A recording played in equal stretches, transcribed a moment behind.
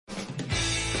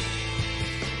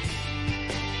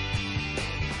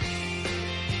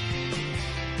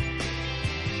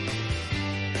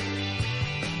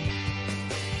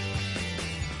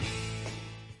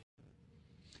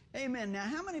Amen. Now,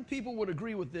 how many people would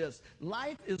agree with this?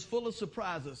 Life is full of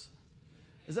surprises.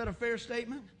 Is that a fair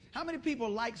statement? How many people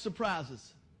like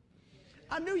surprises?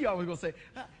 I knew y'all were going to say,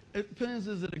 it depends,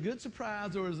 is it a good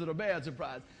surprise or is it a bad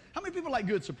surprise? How many people like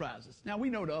good surprises? Now, we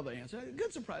know the other answer.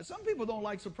 Good surprise. Some people don't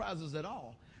like surprises at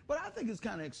all. But I think it's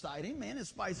kind of exciting, man. It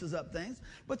spices up things.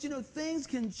 But, you know, things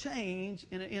can change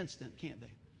in an instant, can't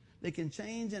they? They can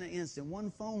change in an instant.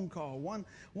 One phone call, one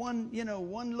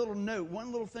little note,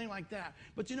 one little thing like that.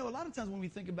 But, you know, a lot of times when we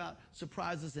think about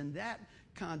surprises in that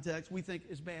context, we think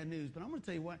it's bad news. But I'm going to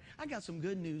tell you what, I got some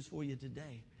good news for you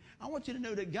today. I want you to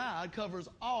know that God covers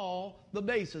all the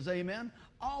bases, amen?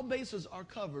 All bases are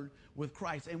covered with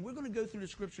Christ. And we're going to go through the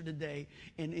scripture today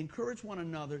and encourage one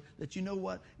another that you know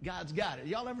what? God's got it.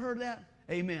 Y'all ever heard that?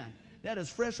 Amen. That is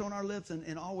fresh on our lips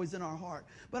and always in our heart.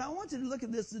 But I want you to look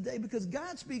at this today because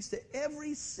God speaks to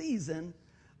every season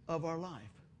of our life.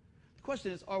 The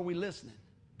question is, are we listening?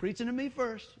 Preaching to me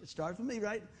first. It starts with me,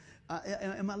 right?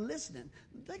 Am I listening?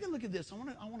 Take a look at this. I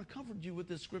want to comfort you with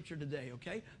this scripture today,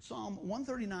 okay? Psalm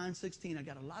 139:16. I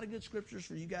got a lot of good scriptures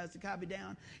for you guys to copy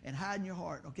down and hide in your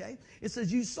heart, okay? It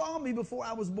says, you saw me before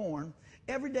I was born.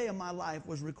 Every day of my life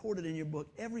was recorded in your book.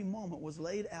 Every moment was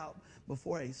laid out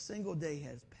before a single day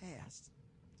has passed.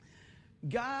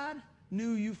 God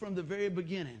knew you from the very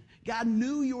beginning. God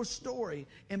knew your story,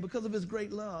 and because of his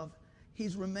great love,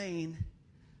 he's remained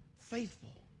faithful.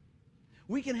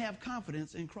 We can have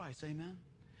confidence in Christ, amen?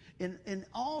 In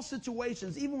all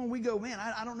situations, even when we go, man,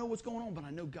 I don't know what's going on, but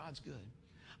I know God's good.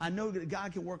 I know that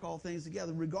God can work all things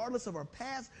together, regardless of our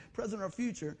past, present, or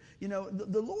future. You know,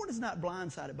 the Lord is not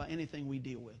blindsided by anything we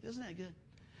deal with. Isn't that good?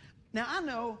 Now, I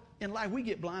know in life we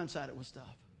get blindsided with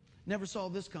stuff. Never saw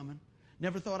this coming.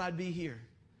 Never thought I'd be here.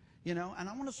 You know, and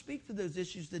I want to speak to those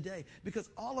issues today because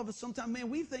all of us sometimes,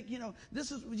 man, we think, you know,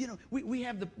 this is, you know, we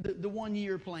have the 1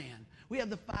 year plan. We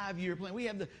have the 5 year plan. We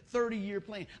have the 30-year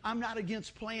plan. I'm not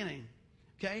against planning,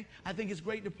 okay? I think it's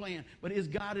great to plan, but is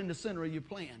God in the center of your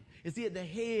plan? Is he at the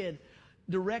head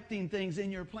directing things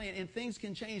in your plan? And things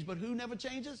can change, but who never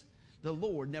changes? The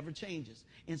Lord never changes.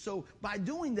 And so by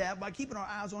doing that, by keeping our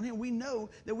eyes on him, we know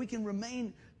that we can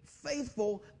remain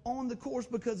faithful on the course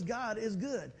because God is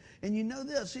good. And you know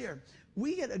this here,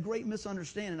 we get a great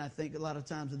misunderstanding, I think, a lot of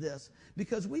times of this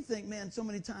because we think, man, so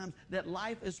many times that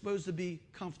life is supposed to be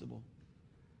comfortable.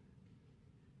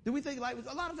 Do we think life is,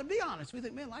 a lot of times, be honest, we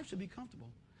think, man, life should be comfortable.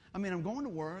 I mean, I'm going to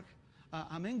work.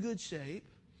 I'm in good shape.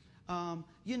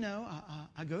 You know,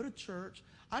 I go to church.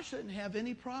 I shouldn't have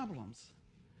any problems.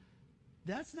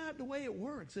 That's not the way it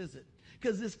works, is it?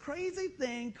 Because this crazy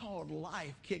thing called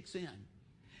life kicks in.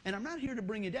 And I'm not here to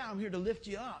bring you down. I'm here to lift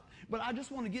you up. But I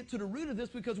just want to get to the root of this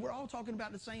because we're all talking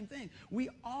about the same thing. We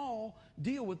all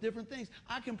deal with different things.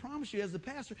 I can promise you as the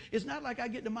pastor, it's not like I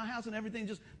get to my house and everything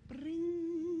just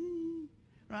bring,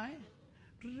 right?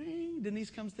 Bring.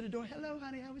 Denise comes to the door. Hello,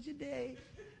 honey. How was your day?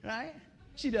 Right?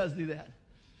 She does do that.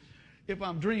 If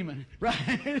I'm dreaming,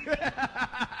 right?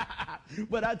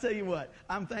 But I tell you what,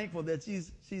 I'm thankful that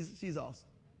she's awesome.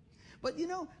 But, you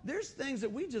know, there's things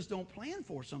that we just don't plan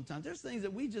for sometimes. There's things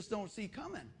that we just don't see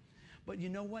coming. But you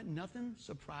know what? Nothing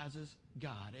surprises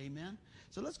God. Amen?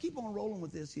 So let's keep on rolling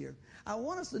with this here. I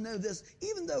want us to know this.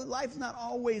 Even though life's not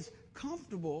always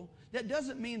comfortable, that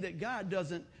doesn't mean that God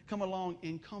doesn't come along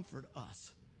and comfort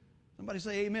us. Somebody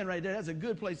say amen right there. That's a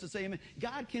good place to say amen.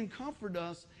 God can comfort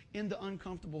us in the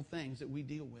uncomfortable things that we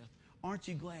deal with. Aren't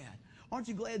you glad? Aren't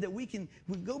you glad that we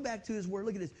go back to his word?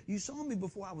 Look at this. You saw me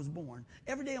before I was born.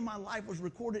 Every day of my life was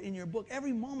recorded in your book.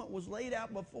 Every moment was laid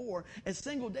out before a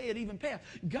single day had even passed.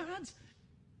 God's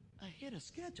ahead of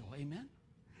schedule, amen?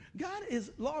 God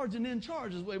is large and in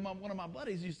charge, is what one of my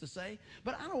buddies used to say.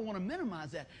 But I don't want to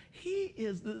minimize that.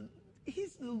 He's the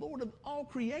Lord of all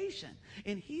creation,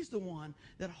 and he's the one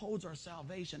that holds our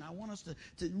salvation. I want us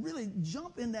to really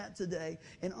jump in that today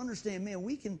and understand, man,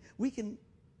 we can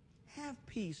have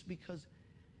peace because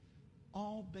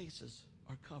all bases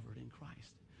are covered in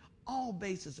Christ. All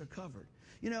bases are covered.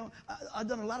 You know, I've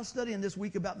done a lot of studying this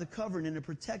week about the covering and the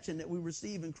protection that we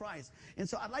receive in Christ. And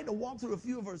so I'd like to walk through a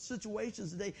few of our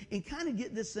situations today and kind of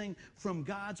get this thing from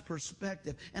God's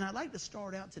perspective. And I'd like to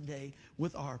start out today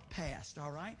with our past,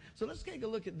 all right? So let's take a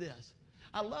look at this.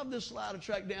 I love this slide I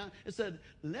tracked down. It said,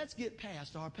 let's get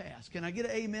past our past. Can I get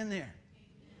an amen there?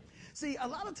 Amen. See, a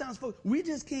lot of times, folks, we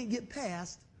just can't get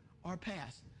past our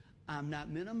past. I'm not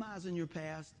minimizing your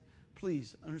past.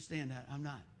 Please understand that. I'm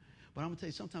not. But I'm going to tell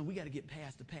you, sometimes we got to get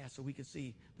past the past so we can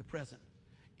see the present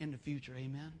and the future.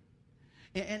 Amen?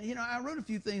 And you know, I wrote a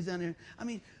few things down there. I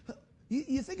mean,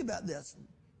 you think about this.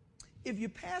 If your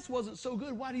past wasn't so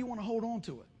good, why do you want to hold on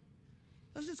to it?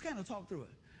 Let's just kind of talk through it.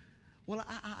 Well,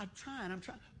 I'm trying.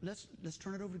 Let's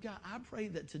turn it over to God. I pray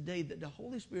that today that the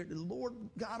Holy Spirit, the Lord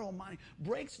God Almighty,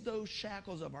 breaks those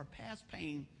shackles of our past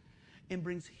pain and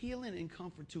brings healing and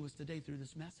comfort to us today through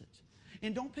this message.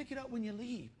 And don't pick it up when you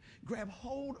leave. Grab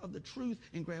hold of the truth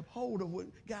and grab hold of what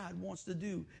God wants to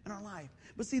do in our life.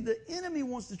 But see, the enemy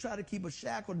wants to try to keep us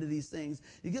shackled to these things.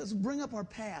 He gets bring up our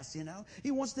past, you know.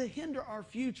 He wants to hinder our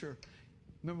future.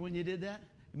 Remember when you did that?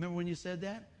 Remember when you said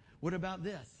that? What about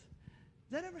this?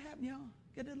 Does that ever happen, y'all?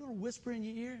 Get that little whisper in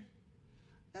your ear?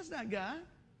 That's not God.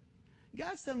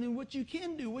 God's telling you what you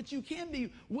can do, what you can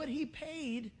be, what He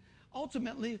paid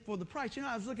ultimately for the price. You know,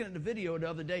 I was looking at the video the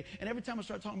other day, and every time I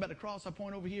start talking about the cross, I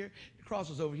point over here. The cross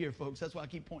is over here, folks. That's why I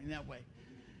keep pointing that way.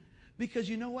 Because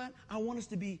you know what? I want us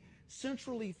to be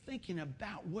centrally thinking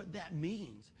about what that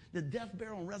means. The death,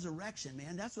 burial, and resurrection,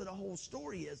 man. That's what the whole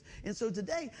story is. And so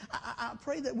today, I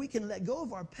pray that we can let go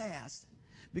of our past,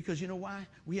 because you know why?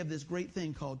 We have this great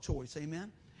thing called choice.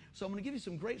 Amen? So I'm going to give you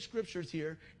some great scriptures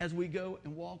here as we go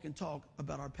and walk and talk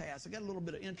about our past. I got a little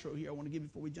bit of intro here I want to give you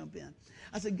before we jump in.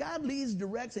 I said, God leads,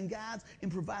 directs, and guides and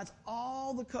provides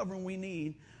all the covering we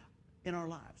need in our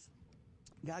lives.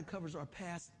 God covers our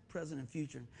past, present, and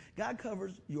future. God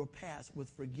covers your past with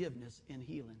forgiveness and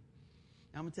healing.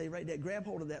 I'm going to tell you right there, grab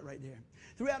hold of that right there.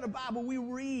 Throughout the Bible, we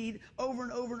read over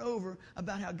and over and over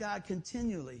about how God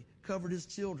continually covered His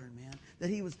children, man. That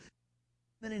He was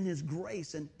in His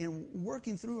grace and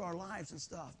working through our lives and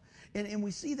stuff. And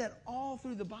we see that all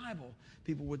through the Bible.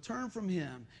 People would turn from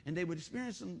Him, and they would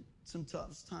experience some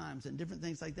tough times and different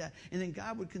things like that. And then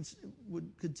God would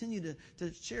continue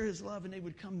to share His love, and they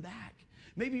would come back.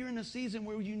 Maybe you're in a season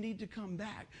where you need to come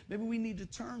back. Maybe we need to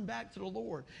turn back to the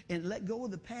Lord and let go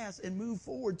of the past and move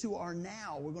forward to our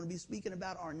now. We're going to be speaking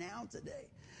about our now today.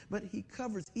 But He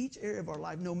covers each area of our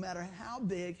life, no matter how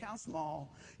big, how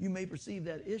small you may perceive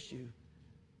that issue.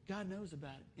 God knows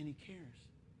about it, and He cares.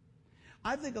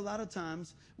 I think a lot of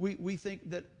times we think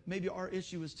that maybe our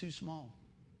issue is too small.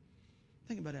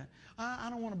 Think about that. I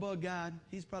don't want to bug God.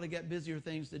 He's probably got busier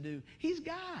things to do. He's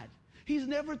God. He's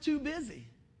never too busy.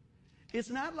 It's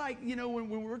not like, you know, when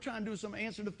we're trying to do some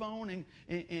answer the phone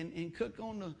and cook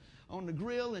on the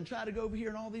grill and try to go over here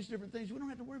and all these different things. We don't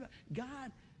have to worry about it. God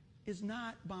is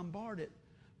not bombarded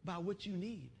by what you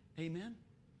need. Amen?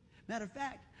 Matter of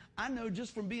fact, I know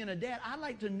just from being a dad, I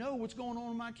like to know what's going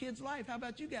on in my kids' life. How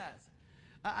about you guys?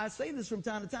 I say this from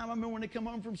time to time. I remember when they come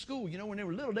home from school, you know, when they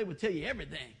were little, they would tell you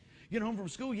everything. Get home from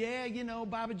school, yeah, you know,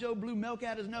 Bobby Joe blew milk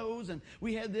out his nose, and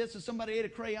we had this, and somebody ate a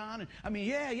crayon. And I mean,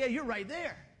 yeah, you're right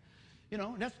there. You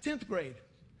know, that's 10th grade.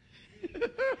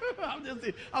 I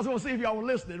was going to see if y'all were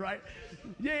listening, right?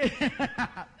 Yeah.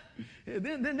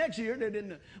 then next year, they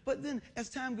didn't. But then as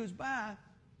time goes by,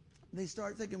 they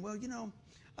start thinking, well, you know,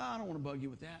 I don't want to bug you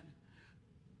with that.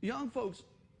 Young folks,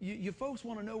 you folks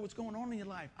want to know what's going on in your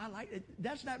life. I like it.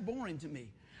 That's not boring to me.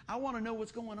 I want to know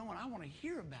what's going on. I want to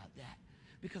hear about that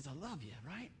because I love you,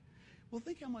 right? Well,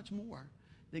 think how much more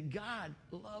that God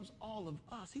loves all of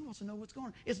us. He wants to know what's going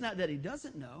on. It's not that He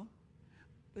doesn't know.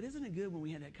 But isn't it good when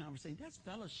we had that conversation? That's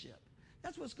fellowship.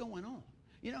 That's what's going on.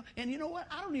 You know, and you know what?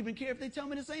 I don't even care if they tell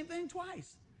me the same thing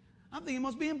twice. I'm thinking it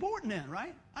must be important then,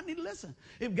 right? I need to listen.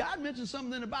 If God mentions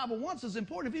something in the Bible once, it's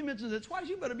important. If He mentions it twice,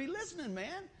 you better be listening,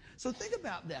 man. So think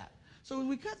about that. So as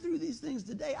we cut through these things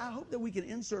today, I hope that we can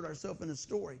insert ourselves in a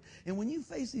story. And when you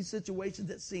face these situations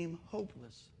that seem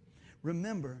hopeless,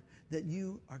 remember that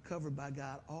you are covered by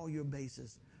God. All your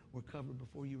bases were covered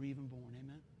before you were even born.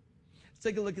 Amen?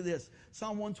 Take a look at this.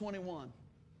 Psalm 121.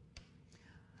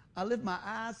 I lift my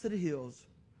eyes to the hills.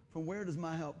 From where does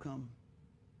my help come?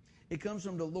 It comes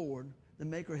from the Lord, the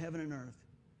maker of heaven and earth.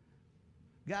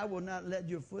 God will not let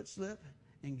your foot slip,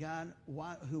 and God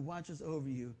who watches over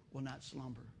you will not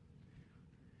slumber.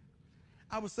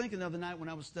 I was thinking the other night when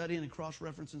I was studying and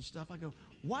cross-referencing stuff, I go,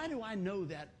 why do I know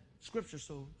that scripture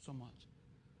so much?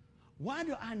 Why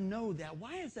do I know that?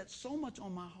 Why is that so much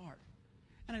on my heart?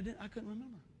 And I couldn't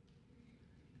remember.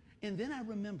 And then I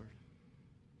remembered.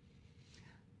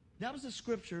 That was the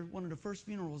scripture, one of the first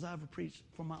funerals I ever preached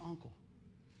for my uncle.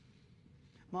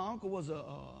 My uncle was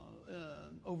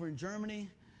over in Germany,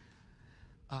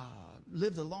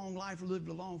 lived a long life, lived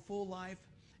a long, full life.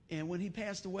 And when he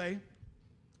passed away,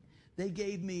 they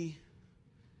gave me,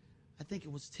 I think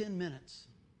it was 10 minutes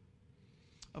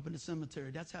up in the cemetery.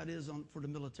 That's how it is for the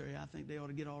military. I think they ought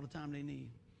to get all the time they need.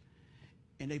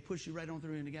 And they push you right on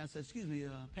through. And the guy said, excuse me,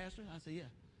 Pastor? I said, yeah.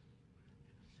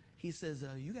 He says,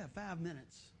 you got 5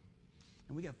 minutes,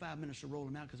 and we got 5 minutes to roll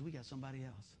them out because we got somebody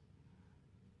else.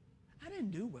 I didn't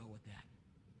do well with that.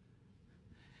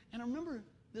 And I remember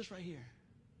this right here.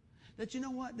 that, you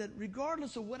know what, that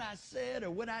regardless of what I said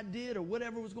or what I did or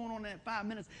whatever was going on in that 5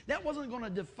 minutes, that wasn't going to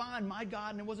define my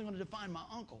God and it wasn't going to define my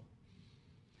uncle.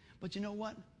 But you know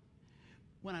what?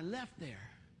 When I left there,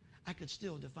 I could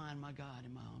still define my God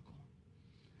and my uncle.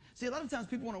 See, a lot of times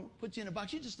people want to put you in a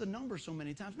box. You're just a number so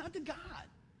many times, not to God.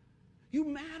 You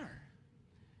matter.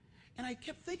 And I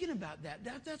kept thinking about that.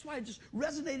 That's why it just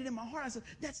resonated in my heart. I said,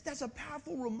 that's a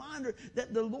powerful reminder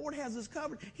that the Lord has us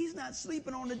covered. He's not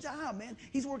sleeping on the job, man.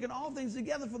 He's working all things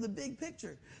together for the big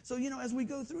picture. So, you know, as we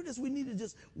go through this, we need to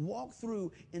just walk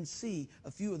through and see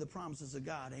a few of the promises of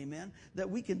God, amen, that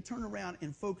we can turn around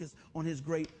and focus on his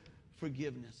great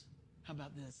forgiveness. How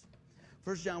about this?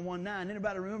 1 John 1:9.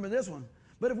 Anybody remember this one?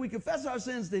 But if we confess our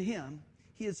sins to him,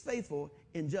 he is faithful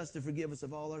and just to forgive us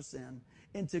of all our sin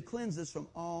and to cleanse us from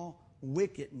all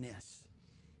wickedness.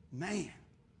 Man.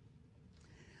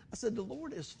 I said the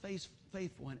Lord is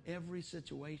faithful in every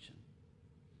situation.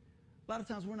 A lot of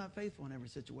times we're not faithful in every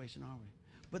situation, are we?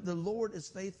 But the Lord is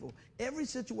faithful. Every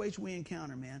situation we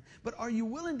encounter, man. But are you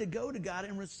willing to go to God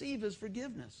and receive his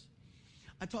forgiveness?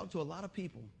 I talk to a lot of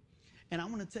people, and I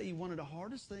want to tell you one of the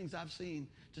hardest things I've seen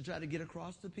to try to get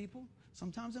across to people,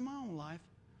 sometimes in my own life,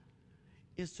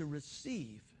 is to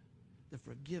receive the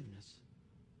forgiveness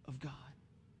of God.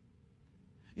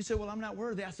 You say, well, I'm not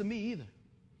worthy. I said, me either.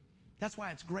 That's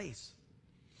why it's grace.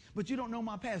 But you don't know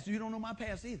my past. You don't know my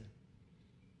past either.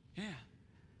 Yeah.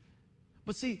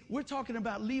 But see, we're talking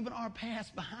about leaving our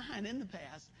past behind in the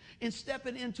past and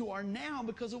stepping into our now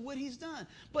because of what he's done.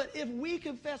 But if we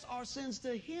confess our sins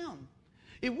to him,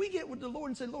 if we get with the Lord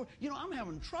and say, Lord, you know, I'm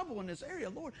having trouble in this area.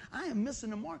 Lord, I am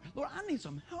missing the mark. Lord, I need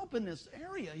some help in this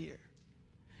area here.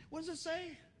 What does it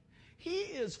say? He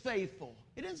is faithful.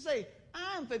 It didn't say,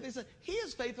 I am faithful. It said, he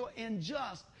is faithful and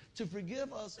just to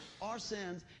forgive us our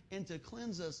sins and to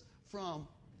cleanse us from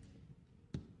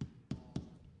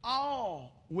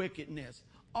all wickedness,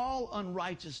 all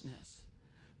unrighteousness.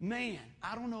 Man,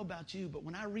 I don't know about you, but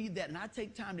when I read that and I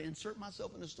take time to insert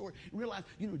myself in the story and realize,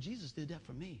 you know, Jesus did that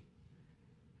for me.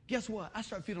 Guess what? I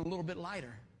start feeling a little bit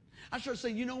lighter. I start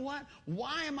saying, you know what?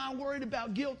 Why am I worried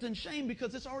about guilt and shame?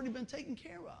 Because it's already been taken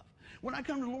care of. When I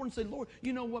come to the Lord and say, Lord,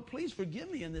 you know what? Please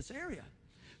forgive me in this area.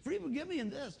 Forgive me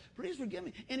in this. Please forgive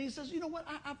me. And he says, you know what?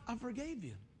 I forgave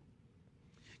you.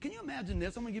 Can you imagine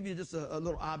this? I'm going to give you just a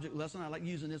little object lesson. I like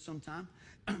using this sometime.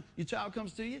 Your child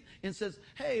comes to you and says,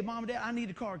 hey, Mom and Dad, I need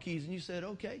the car keys. And you said,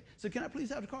 okay. So can I please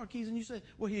have the car keys? And you say,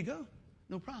 well, here you go.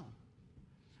 No problem.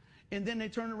 And then they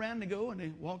turn around and they go and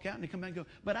they walk out and they come back and go,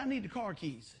 but I need the car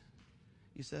keys.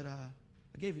 You said,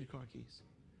 I gave you the car keys.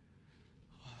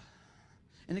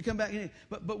 And they come back, and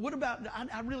but what about,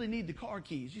 I really need the car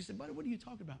keys. You said, buddy, what are you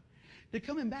talking about? They're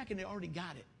coming back and they already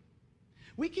got it.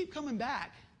 We keep coming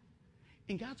back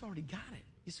and God's already got it.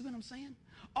 You see what I'm saying?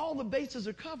 All the bases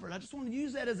are covered. I just want to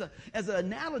use that as an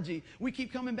analogy. We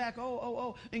keep coming back,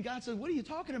 and God says, what are you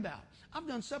talking about? I've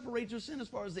done separate your sin as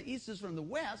far as the east is from the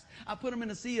west. I put them in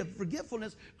a sea of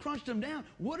forgetfulness, crunched them down.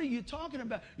 What are you talking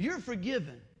about? You're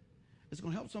forgiven. It's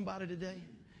going to help somebody today.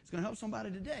 It's going to help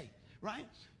somebody today, right?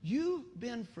 You've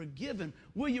been forgiven.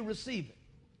 Will you receive it?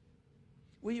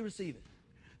 Will you receive it?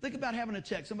 Think about having a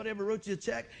check. Somebody ever wrote you a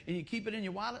check and you keep it in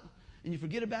your wallet and you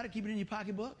forget about it, keep it in your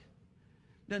pocketbook?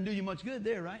 Doesn't do you much good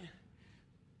there, right?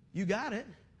 You got it,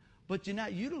 but you're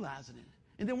not utilizing it.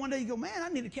 And then one day you go, man, I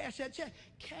need to cash that check.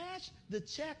 Cash the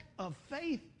check of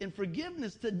faith and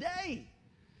forgiveness today.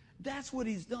 That's what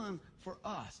he's done for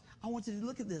us. I want you to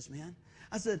look at this, man.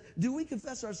 I said, do we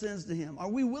confess our sins to him? Are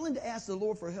we willing to ask the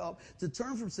Lord for help to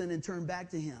turn from sin and turn back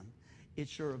to him?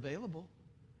 It's sure available.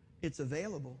 It's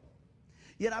available.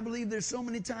 Yet I believe there's so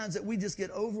many times that we just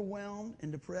get overwhelmed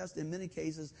and depressed in many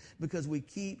cases because we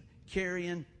keep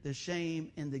carrying the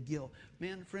shame and the guilt.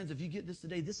 Man, friends, if you get this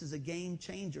today, this is a game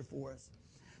changer for us.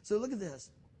 So look at this.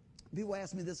 People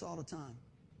ask me this all the time.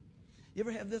 You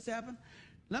ever have this happen?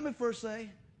 Let me first say,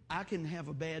 I can have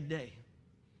a bad day.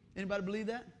 Anybody believe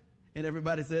that? And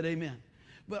everybody said amen.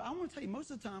 But I want to tell you,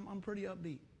 most of the time, I'm pretty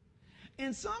upbeat.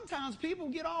 And sometimes people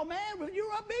get all mad when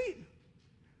you're upbeat.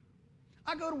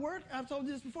 I go to work. I've told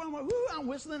you this before. I'm like, whoo, I'm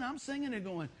whistling. I'm singing. They're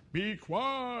going, be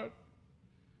quiet.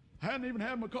 I hadn't even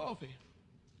had my coffee.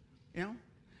 You know?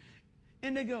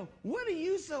 And they go, what are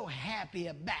you so happy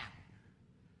about?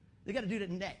 They got to do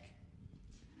that neck.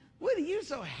 What are you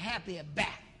so happy about?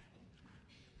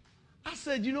 I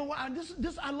said, you know what?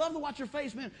 I love to watch your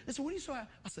face, man. They said, what are you so happy?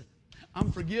 I said,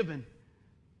 I'm forgiven.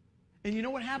 And you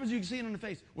know what happens? You can see it on the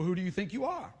face. Well, who do you think you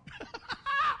are?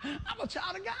 I'm a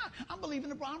child of God. I'm believing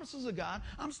the promises of God.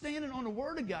 I'm standing on the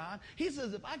word of God. He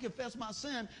says if I confess my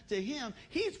sin to him,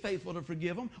 he's faithful to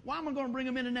forgive them. Why am I going to bring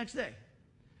them in the next day?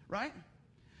 Right?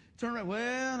 Turn around.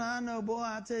 Well, I know, boy,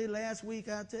 I tell you, last week,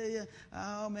 I tell you,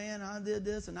 oh, man, I did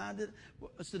this and I did.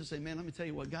 Well, instead of saying, man, let me tell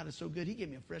you what, God is so good. He gave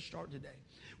me a fresh start today.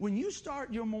 When you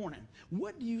start your morning,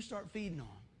 what do you start feeding on?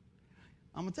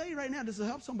 I'm going to tell you right now, this will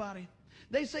help somebody.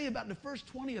 They say about the first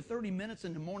 20 or 30 minutes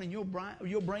in the morning, your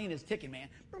brain is ticking, man.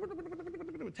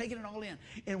 Taking it all in.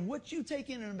 And what you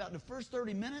take in about the first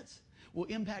 30 minutes will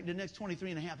impact the next 23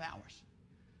 and a half hours.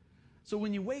 So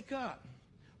when you wake up,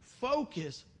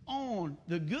 focus on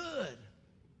the good.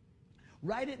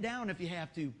 Write it down if you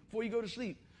have to before you go to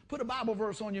sleep. Put a Bible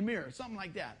verse on your mirror, something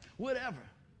like that. Whatever.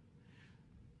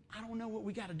 I don't know what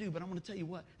we got to do, but I'm going to tell you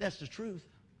what. That's the truth.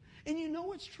 And you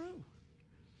know it's true.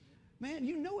 Man,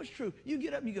 you know it's true. You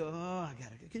get up and you go, oh, I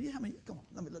got to go. Can you help me? Come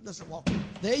on, let's walk.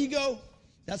 There you go.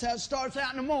 That's how it starts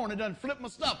out in the morning. Done flip my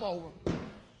stuff over.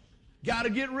 Got to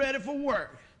get ready for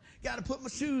work. Got to put my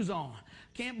shoes on.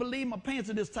 Can't believe my pants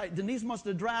are this tight. Denise must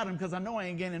have dried them because I know I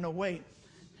ain't gaining no weight.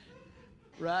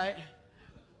 Right?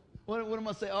 What am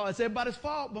I saying? Oh, it's everybody's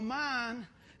fault but mine.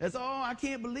 It's, oh, I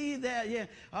can't believe that. Yeah.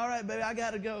 All right, baby, I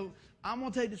got to go. I'm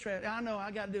going to take the trash. I know,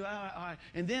 I got to do it. All right.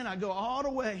 And then I go all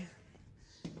the way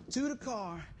to the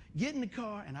car, get in the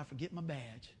car, and I forget my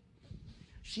badge.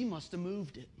 She must have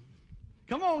moved it.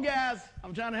 Come on, guys.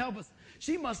 I'm trying to help us.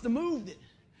 She must have moved it.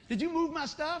 Did you move my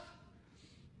stuff?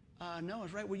 No,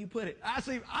 it's right where you put it. I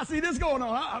see this going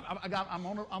on.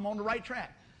 I'm on the right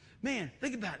track. Man,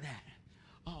 think about that.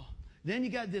 Oh, then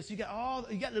you got this. You got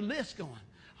the list going.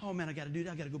 Oh man, I got to do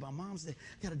that. I got to go by mom's today.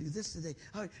 I got to do this today.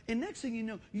 All right. And next thing you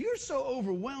know, you're so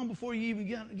overwhelmed before you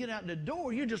even get out the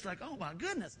door. You're just like, oh my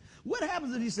goodness. What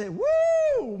happens if you say,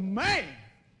 woo, man?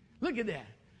 Look at that.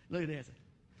 Look at that.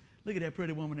 Look at that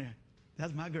pretty woman there.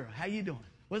 That's my girl. How you doing?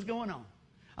 What's going on?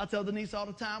 I tell Denise all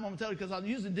the time. I'm going to tell her because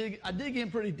I dig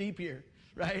in pretty deep here,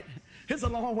 right? It's a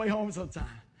long way home sometimes.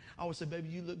 I always say, baby,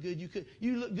 you look good.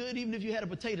 You look good even if you had a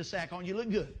potato sack on. You look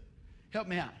good. Help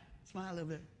me out. Smile a little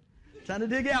bit. Trying to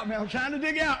dig out, man. I'm trying to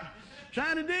dig out.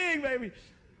 Trying to dig, baby.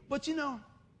 But you know,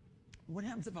 what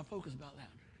happens if I focus about that?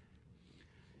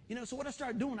 You know, so what I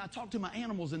start doing, I talk to my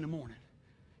animals in the morning.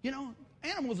 You know,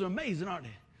 animals are amazing, aren't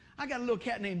they? I got a little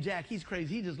cat named Jack. He's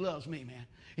crazy. He just loves me, man.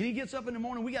 And he gets up in the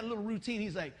morning. We got a little routine.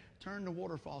 He's like, turn the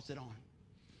water faucet on.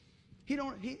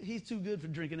 He's too good for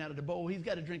drinking out of the bowl. He's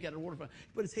got to drink out of the water faucet.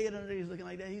 He put his head under there. He's looking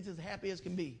like that. He's as happy as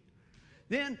can be.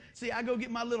 Then, see, I get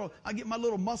my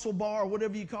little muscle bar or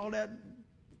whatever you call that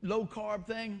low carb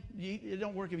thing. It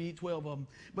don't work if you eat 12 of them.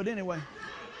 But anyway,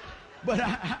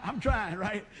 I'm trying,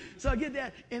 right? So I get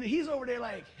that. And he's over there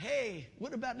like, hey,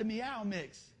 what about the Meow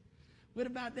Mix? What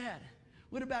about that?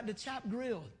 What about the chopped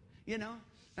grilled? You know?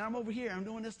 And I'm over here. I'm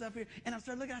doing this stuff here. And I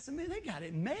started looking. I said, man, they got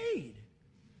it made.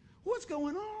 What's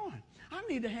going on? I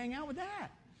need to hang out with that.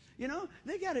 You know,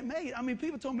 they got it made. I mean,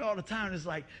 people told me all the time, it's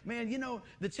like, man, you know,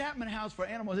 the Chapman House for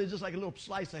animals is just like a little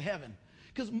slice of heaven.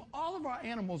 Because all of our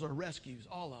animals are rescues,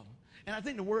 all of them. And I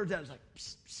think the words out is like,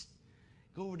 psst, psst.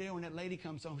 Go over there when that lady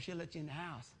comes home. She'll let you in the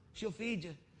house. She'll feed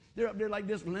you. They're up there like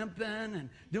this, limping and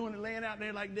laying out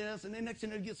there like this. And then next thing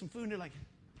they get some food, and they're like,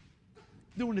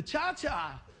 doing the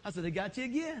cha-cha. I said, they got you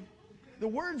again. The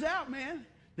word's out, man.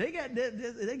 They got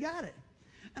it.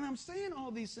 And I'm saying all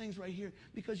these things right here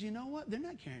because you know what? They're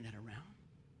not carrying that around.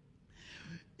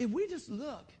 If we just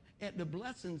look at the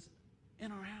blessings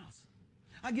in our house.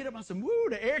 I get up and I say, woo,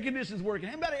 the air conditioner's working.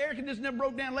 Anybody air conditioner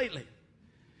broke down lately?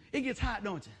 It gets hot,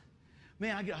 don't you?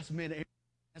 Man, I said, man, the air,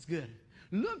 that's good.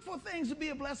 Look for things to be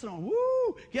a blessing on.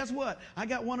 Woo! Guess what? I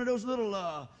got one of those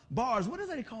little bars. What is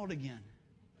that called again?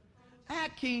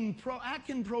 Atkins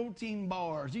protein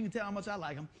bars. You can tell how much I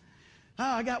like them. Oh,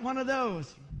 I got one of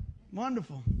those.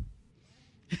 Wonderful.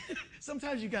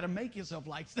 Sometimes you got to make yourself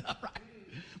like stuff, right?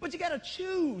 But you got to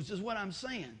choose, is what I'm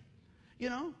saying. You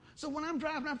know? So when I'm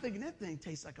driving, I'm thinking, that thing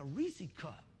tastes like a Reese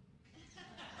cup.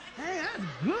 Hey, that's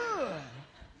good.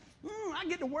 I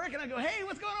get to work and I go, hey,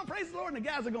 what's going on? Praise the Lord. And the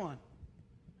guys are going,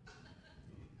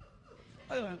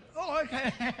 oh,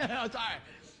 okay. Sorry.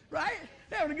 Right?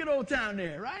 They're having a good old time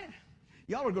there, right?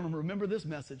 Y'all are going to remember this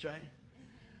message, right?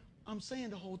 I'm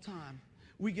saying the whole time,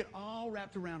 we get all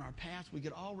wrapped around our past. We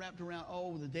get all wrapped around,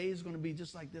 oh, the day is going to be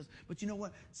just like this. But you know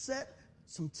what? Set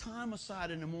some time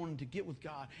aside in the morning to get with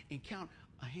God and count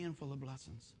a handful of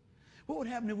blessings. What would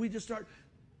happen if we just start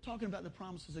talking about the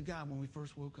promises of God when we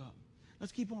first woke up?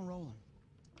 Let's keep on rolling.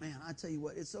 Man, I tell you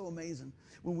what, it's so amazing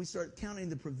when we start counting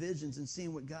the provisions and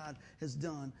seeing what God has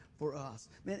done for us.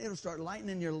 Man, it'll start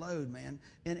lightening your load, man.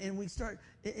 And we start,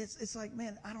 it's like,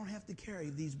 man, I don't have to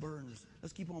carry these burdens.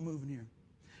 Let's keep on moving here.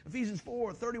 Ephesians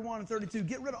 4:31 and 32.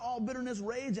 Get rid of all bitterness,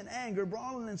 rage, and anger,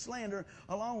 brawling and slander,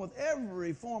 along with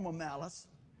every form of malice.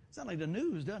 Sounds like the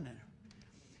news, doesn't it?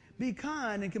 Be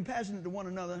kind and compassionate to one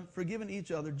another, forgiving each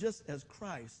other, just as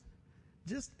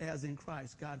in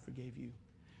Christ God forgave you.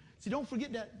 See, don't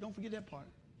forget that part.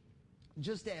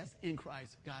 Just as in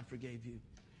Christ God forgave you.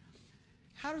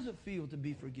 How does it feel to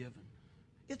be forgiven?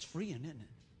 It's freeing, isn't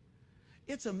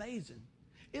it? It's amazing.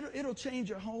 It'll change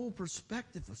your whole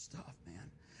perspective of stuff, man.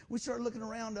 We started looking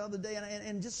around the other day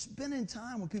and just spending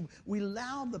time with people. We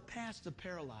allow the past to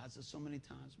paralyze us so many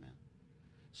times, man.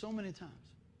 So many times.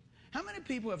 How many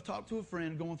people have talked to a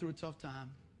friend going through a tough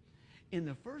time, and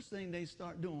the first thing they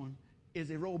start doing is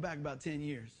they roll back about 10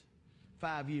 years,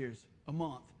 5 years, a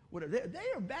month, whatever. They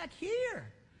are back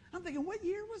here. I'm thinking, what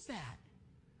year was that?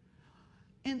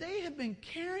 And they have been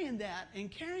carrying that and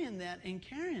carrying that and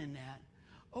carrying that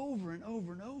over and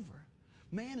over and over.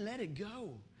 Man, let it go.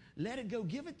 Let it go.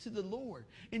 Give it to the Lord.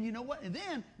 And you know what? And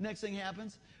then next thing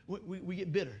happens, we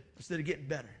get bitter instead of getting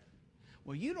better.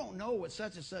 Well, you don't know what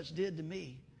such and such did to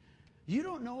me. You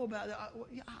don't know about that.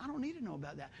 I don't need to know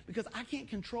about that because I can't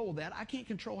control that. I can't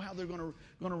control how they're going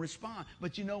to respond.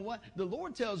 But you know what? The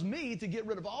Lord tells me to get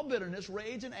rid of all bitterness,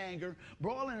 rage, and anger,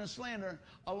 brawling and slander,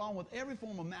 along with every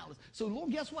form of malice. So,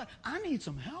 Lord, guess what? I need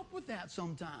some help with that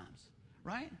sometimes,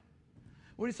 right?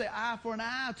 What do you say? Eye for an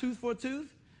eye, a tooth for a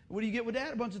tooth? What do you get with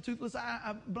that? A bunch of toothless,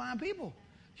 blind people.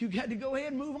 You got to go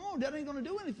ahead and move on. That ain't going to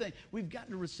do anything. We've got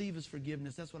to receive His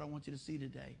forgiveness. That's what I want you to see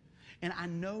today. And I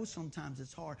know sometimes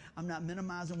it's hard. I'm not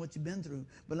minimizing what you've been through.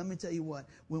 But let me tell you what.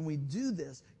 When we do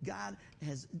this, God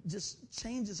has just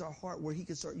changes our heart where He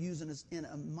can start using us in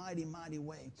a mighty, mighty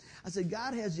way. I said,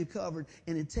 God has you covered.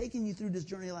 And in taking you through this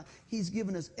journey of life, He's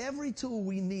given us every tool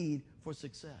we need for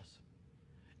success.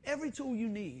 Every tool you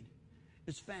need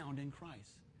is found in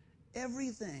Christ.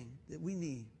 Everything that we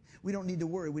need. We don't need to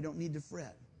worry. We don't need to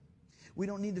fret. We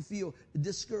don't need to feel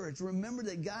discouraged. Remember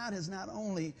that God has not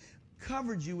only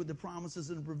covered you with the promises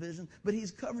and the provision, but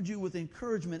He's covered you with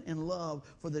encouragement and love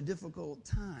for the difficult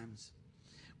times.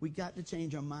 We got to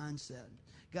change our mindset.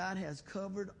 God has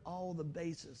covered all the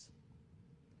bases.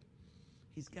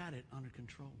 He's got it under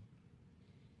control.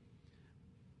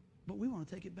 But we want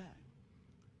to take it back.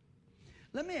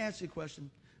 Let me ask you a question.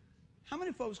 How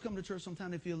many folks come to church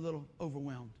sometimes they feel a little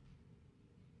overwhelmed?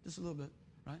 Just a little bit,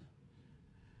 right?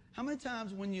 How many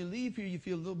times when you leave here you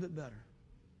feel a little bit better?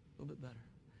 A little bit better.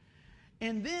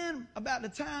 And then about the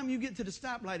time you get to the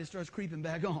stoplight, it starts creeping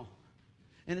back on.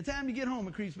 And the time you get home,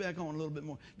 it creeps back on a little bit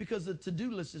more because the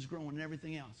to-do list is growing and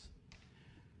everything else.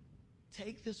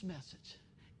 Take this message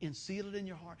and seal it in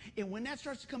your heart. And when that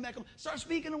starts to come back on, start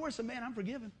speaking the word. Say, man, I'm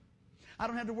forgiven. I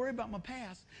don't have to worry about my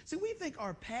past. See, we think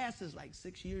our past is like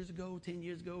 6 years ago, 10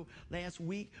 years ago, last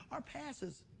week. Our past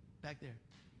is back there.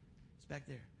 It's back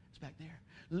there. It's back there.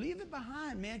 Leave it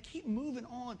behind, man. Keep moving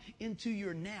on into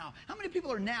your now. How many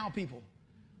people are now people?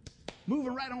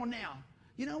 Moving right on now.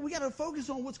 You know, we got to focus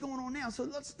on what's going on now. So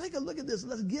let's take a look at this.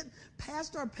 Let's get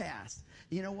past our past.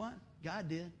 You know what? God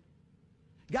did.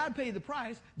 God paid the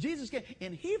price. Jesus came,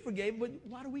 and He forgave, but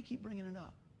why do we keep bringing it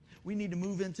up? We need to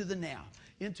move into the now,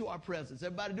 into our presence.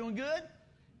 Everybody doing good?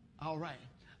 All right.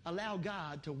 Allow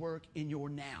God to work in your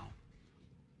now.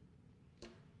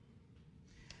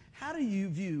 How do you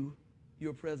view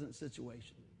your present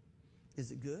situation?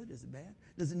 Is it good? Is it bad?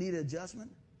 Does it need an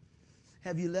adjustment?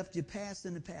 Have you left your past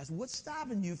in the past? What's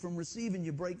stopping you from receiving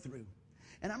your breakthrough?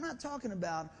 And I'm not talking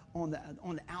about on the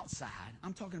outside.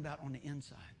 I'm talking about on the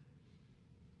inside.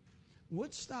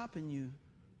 What's stopping you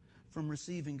from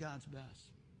receiving God's best?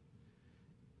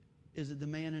 Is it the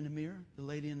man in the mirror, the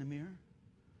lady in the mirror?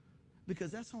 Because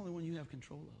that's the only one you have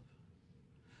control of.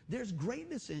 There's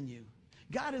greatness in you.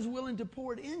 God is willing to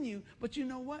pour it in you, but you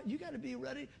know what? You got to be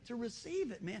ready to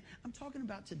receive it, man. I'm talking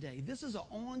about today. This is an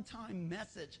on-time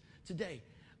message today.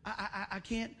 I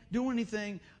can't do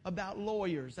anything about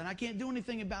lawyers, and I can't do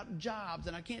anything about jobs,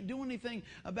 and I can't do anything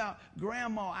about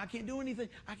grandma. I can't do anything.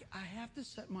 I have to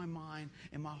set my mind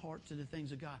and my heart to the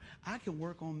things of God. I can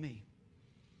work on me.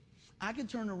 I can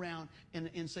turn around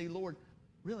and say, Lord,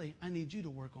 really, I need you to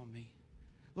work on me.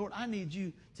 Lord, I need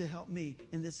you to help me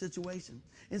in this situation.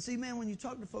 And see, man, when you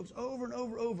talk to folks over and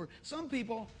over, some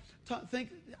people think,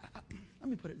 let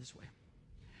me put it this way.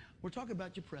 We're talking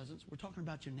about your presence. We're talking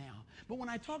about your now. But when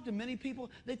I talk to many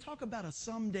people, they talk about a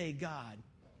someday God.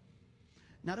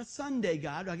 Not a Sunday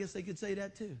God. I guess they could say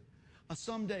that too. A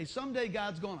someday. Someday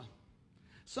God's gonna.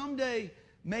 Someday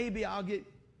maybe I'll get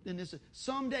in this.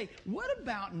 Someday. What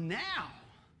about now?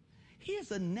 He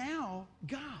is a now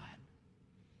God.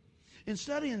 In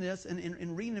studying this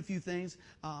and reading a few things,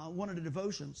 one of the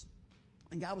devotions,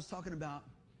 and God was talking about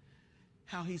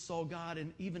how He saw God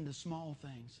in even the small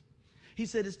things. He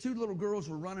said his two little girls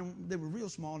were running. They were real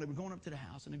small. They were going up to the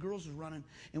house, and the girls were running.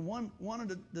 And one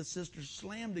of the sisters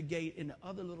slammed the gate, and the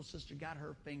other little sister got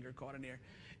her finger caught in there.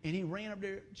 And he ran up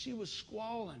there. She was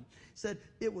squalling. Said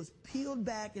it was peeled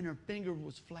back, and her finger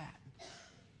was flat.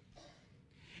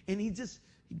 And he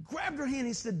grabbed her hand.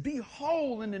 He said, "Be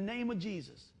whole in the name of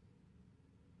Jesus."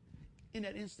 In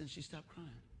that instant, she stopped crying.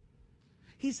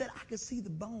 He said, "I could see the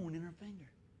bone in her finger."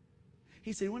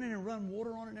 He said he went in and run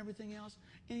water on it and everything else.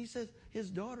 And he says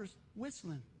his daughter's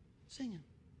whistling, singing.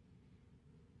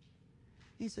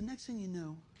 He said, next thing you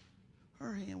know,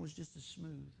 her hand was just as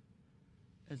smooth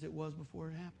as it was before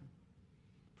it happened.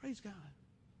 Praise God.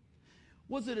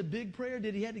 Was it a big prayer?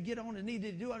 Did he have to get on his knee?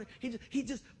 Did he do it? He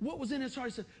just, what was in his heart?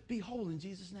 He said, "Be whole in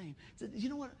Jesus' name." He said, you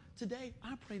know what? Today,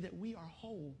 I pray that we are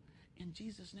whole in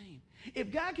Jesus' name.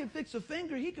 If God can fix a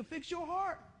finger, he can fix your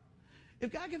heart.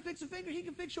 If God can fix a finger, he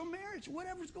can fix your marriage,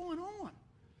 whatever's going on.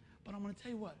 But I'm going to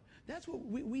tell you what, that's what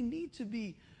we need to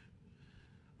be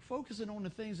focusing on, the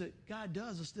things that God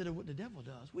does instead of what the devil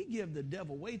does. We give the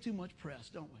devil way too much press,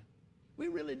 don't we?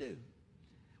 We really do.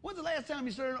 When's the last time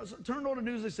you turned on the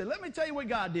news and said, "Let me tell you what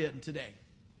God did today"?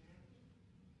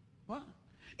 What?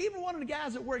 Even one of the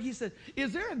guys at work, he said,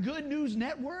 "Is there a good news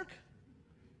network?"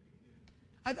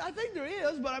 I think there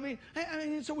is, but I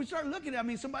mean, so we started looking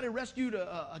at, somebody rescued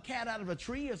a cat out of a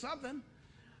tree or something.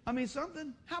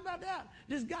 Something. How about that?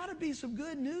 There's got to be some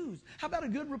good news. How about a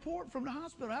good report from the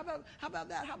hospital? How about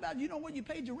that? How about, you know what, you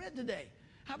paid your rent today?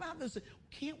 How about this?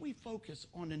 Can't we focus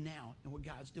on the now and what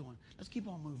God's doing? Let's keep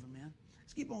on moving, man.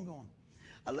 Let's keep on going.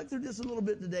 I looked through this a little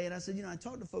bit today, and I said, I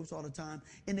talk to folks all the time,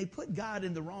 and they put God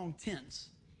in the wrong tense.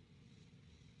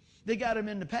 They got him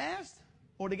in the past,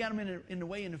 or they got him in the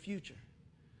way in the future.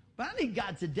 But I need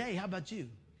God today. How about you?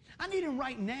 I need him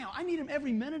right now. I need him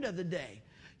every minute of the day.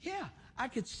 Yeah, I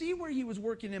could see where he was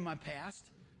working in my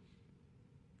past,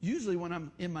 usually when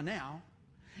I'm in my now,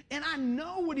 and I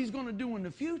know what he's going to do in the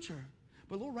future.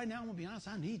 But Lord, right now, I'm going to be honest,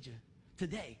 I need you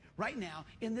today, right now,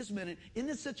 in this minute, in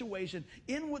this situation,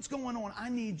 in what's going on. I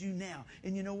need you now.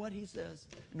 And you know what he says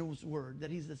in his word? That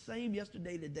he's the same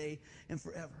yesterday, today, and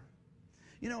forever.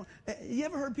 You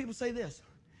ever heard people say this?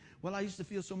 "Well, I used to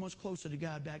feel so much closer to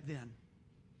God back then."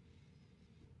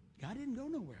 God didn't go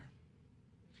nowhere.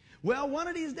 Well, one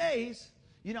of these days,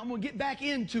 I'm going to get back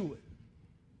into it.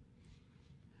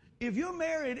 If you're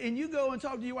married and you go and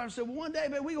talk to your wife and say, "Well, one day,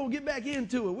 babe, we're going to get back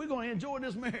into it. We're going to enjoy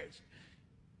this marriage."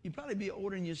 You'd probably be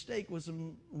ordering your steak with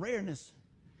some rareness,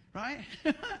 right?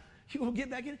 You will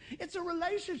get back in. It's a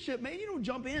relationship, man. You don't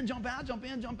jump in, jump out, jump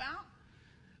in, jump out.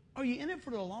 Are you in it for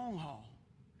the long haul?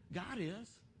 God is.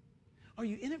 Are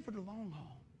you in it for the long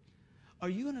haul? Are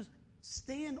you going to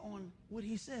stand on what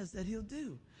he says that he'll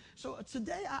do? So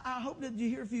today, I hope that you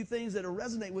hear a few things that will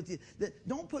resonate with you. That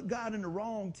don't put God in the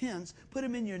wrong tense. Put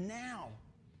him in your now.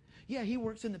 Yeah, he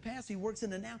works in the past, he works in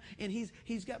the now, and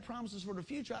he's got promises for the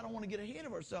future. I don't want to get ahead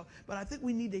of ourselves, but I think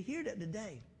we need to hear that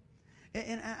today.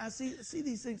 And I see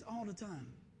these things all the time.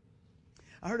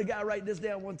 I heard a guy write this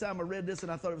down one time. I read this,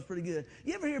 and I thought it was pretty good.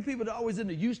 You ever hear people that are always in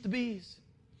the used to be's?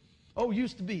 Oh,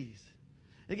 used to be's.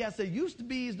 The guy said, "Used to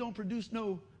be's don't produce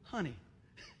no honey."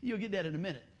 You'll get that in a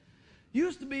minute.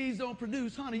 Used to be's don't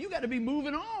produce honey. You got to be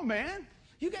moving on, man.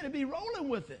 You got to be rolling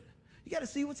with it. You got to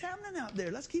see what's happening out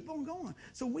there. Let's keep on going.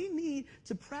 So we need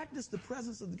to practice the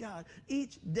presence of God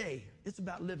each day. It's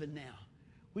about living now.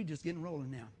 We're just getting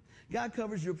rolling now. God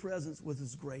covers your presence with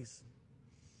his grace.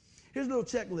 Here's a little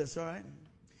checklist, all right?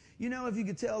 If you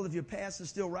could tell if your past is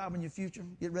still robbing your future,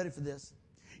 get ready for this.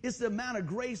 It's the amount of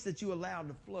grace that you allow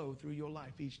to flow through your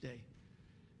life each day.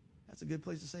 That's a good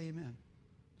place to say amen.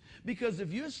 Because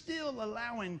if you're still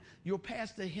allowing your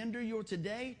past to hinder your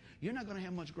today, you're not going to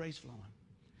have much grace flowing.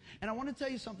 And I want to tell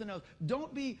you something else.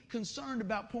 Don't be concerned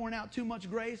about pouring out too much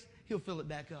grace. He'll fill it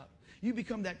back up. You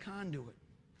become that conduit.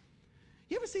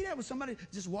 You ever see that with somebody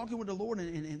just walking with the Lord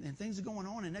and things are going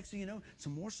on, and next thing you know,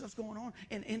 some more stuff's going on?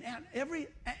 And at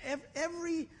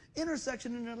every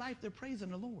intersection in their life, they're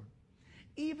praising the Lord.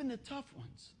 Even the tough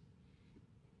ones.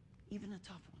 Even the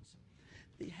tough ones.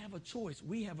 They have a choice.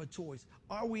 We have a choice.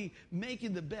 Are we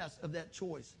making the best of that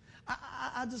choice?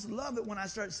 I just love it when I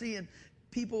start seeing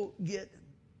people get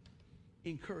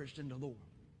encouraged in the Lord.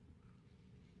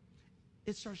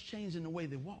 It starts changing the way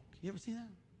they walk. You ever see that?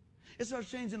 It starts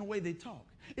changing the way they talk.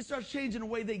 It starts changing the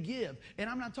way they give. And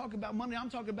I'm not talking about money. I'm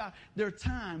talking about their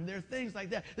time, their things like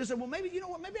that. They say, "Well, maybe,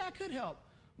 maybe I could help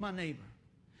my neighbor.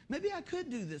 Maybe I could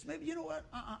do this. Maybe,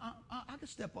 I could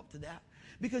step up to that."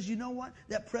 Because you know what?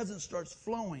 That presence starts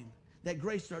flowing. That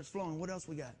grace starts flowing. What else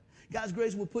we got? God's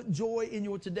grace will put joy in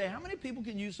your today. How many people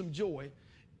can use some joy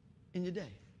in your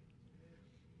day?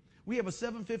 We have a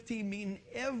 7:15 meeting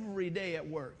every day at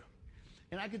work.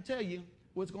 And I can tell you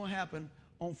what's going to happen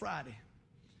on Friday.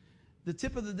 The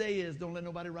tip of the day is don't let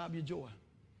nobody rob your joy.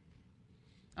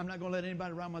 I'm not going to let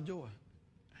anybody rob my joy.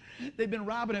 They've been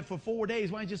robbing it for 4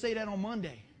 days. Why don't you say that on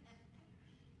Monday?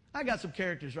 I got some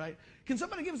characters, right? Can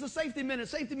somebody give us a safety minute?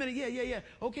 Safety minute, yeah.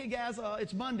 Okay, guys,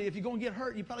 it's Monday. If you're going to get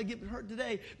hurt, you probably get hurt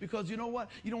today because you know what?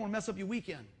 You don't want to mess up your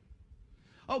weekend.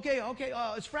 Okay,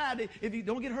 it's Friday. If you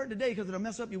don't get hurt today because it'll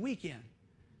mess up your weekend.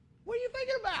 What are you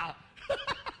thinking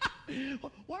about?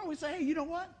 Why don't we say, hey, you know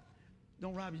what?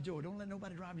 Don't rob your joy. Don't let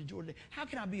nobody rob your joy today. How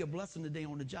can I be a blessing today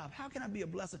on the job? How can I be a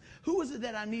blessing? Who is it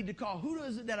that I need to call? Who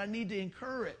is it that I need to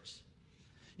encourage?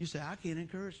 You say, I can't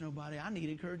encourage nobody. I need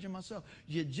encouraging myself.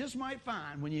 You just might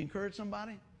find when you encourage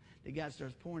somebody that God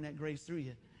starts pouring that grace through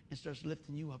you and starts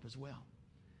lifting you up as well.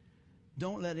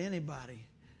 Don't let anybody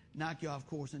knock you off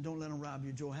course, and don't let them rob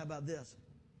your joy. How about this?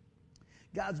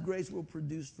 God's grace will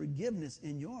produce forgiveness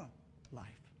in your life.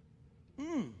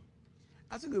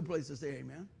 That's a good place to say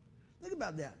amen. Think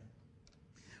about that.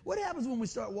 What happens when we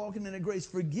start walking in the grace?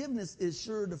 Forgiveness is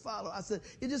sure to follow. I said,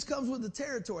 it just comes with the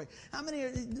territory. How many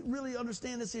really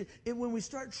understand this here? When we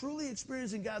start truly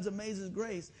experiencing God's amazing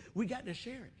grace, we got to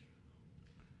share it.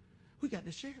 We got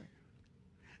to share it.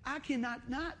 I cannot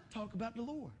not talk about the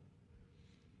Lord.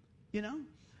 You know?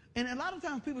 And a lot of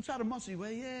times people try to muscle you.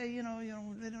 Well, yeah,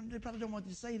 they probably don't want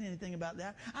you to say anything about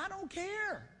that. I don't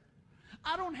care.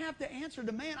 I don't have to answer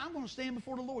the man. I'm going to stand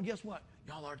before the Lord. Guess what?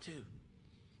 Y'all are too.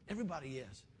 Everybody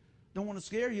is. Don't want to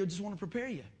scare you. Just want to prepare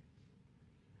you.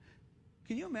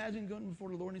 Can you imagine going before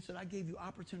the Lord and he said, I gave you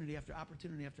opportunity after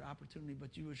opportunity after opportunity,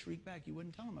 but you would shriek back. You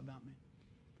wouldn't tell him about me.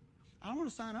 I don't want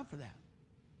to sign up for that.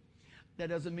 That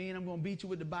doesn't mean I'm going to beat you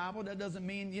with the Bible. That doesn't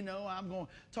mean, I'm going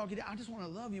to talk you down. I just want to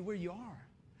love you where you are.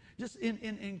 Just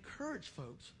encourage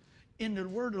folks in the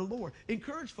word of the Lord.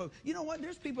 Encourage folks. You know what?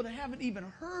 There's people that haven't even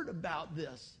heard about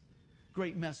this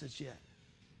great message yet.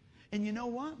 And you know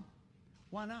what?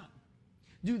 Why not?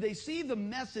 Do they see the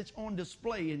message on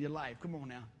display in your life? Come on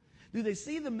now. Do they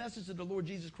see the message of the Lord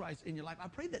Jesus Christ in your life? I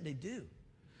pray that they do.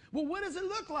 Well, what does it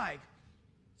look like?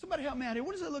 Somebody help me out here.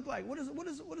 What does it look like? What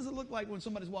does it look like when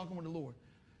somebody's walking with the Lord?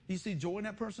 Do you see joy in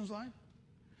that person's life?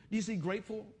 Do you see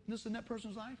gratefulness in that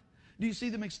person's life? Do you see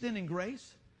them extending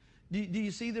grace? Do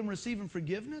you see them receiving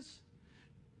forgiveness?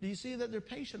 Do you see that they're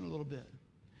patient a little bit?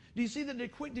 Do you see that they're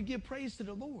quick to give praise to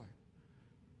the Lord?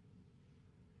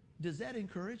 Does that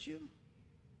encourage you?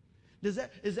 Is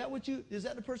that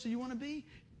the person you want to be?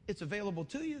 It's available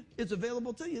to you. It's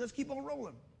available to you. Let's keep on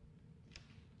rolling.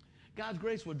 God's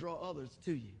grace will draw others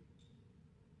to you.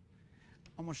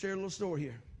 I'm going to share a little story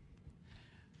here.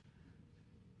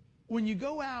 When you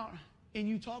go out and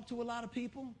you talk to a lot of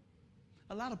people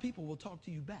will talk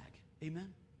to you back.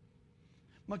 Amen?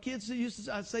 My kids used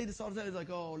to, I say this all the time, it's like,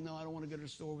 oh, no, I don't want to go to the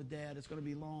store with Dad. It's going to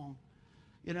be long,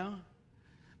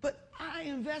 But I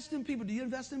invest in people. Do you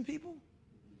invest in people?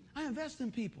 I invest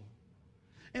in people.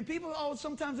 And people,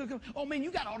 sometimes they'll come, oh, man,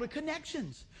 you got all the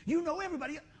connections. You know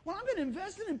everybody. Well, I've been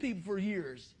investing in people for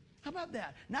years. How about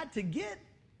that? Not to get,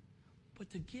 but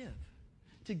to give.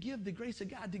 To give the grace of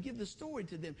God, to give the story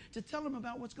to them, to tell them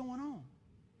about what's going on.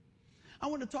 I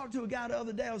went to talk to a guy the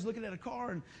other day. I was looking at a car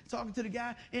and talking to the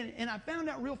guy, and I found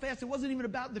out real fast it wasn't even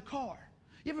about the car.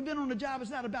 You ever been on a job?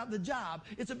 It's not about the job.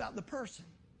 It's about the person.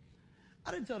 I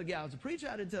didn't tell the guy I was a preacher.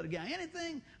 I didn't tell the guy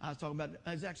anything. I was talking about, it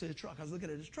was actually a truck. I was looking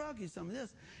at his truck. He's telling me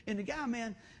this. And the guy,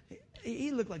 man,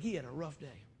 he looked like he had a rough day.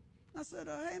 I said,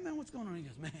 hey, man, what's going on? He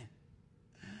goes, man,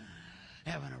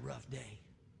 having a rough day.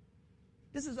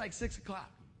 This is like 6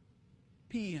 o'clock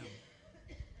p.m.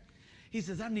 He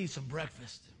says, I need some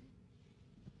breakfast.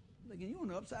 I'm thinking, you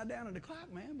want to upside down in the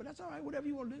clock, man, but that's all right, whatever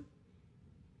you want to do.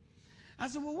 I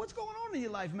said, well, what's going on in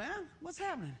your life, man? What's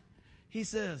happening? He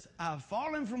says, I've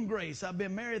fallen from grace. I've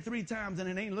been married 3 times, and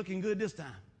it ain't looking good this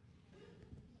time.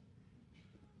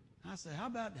 I said, how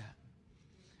about that?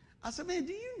 I said, man,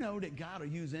 do you know that God will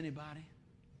use anybody?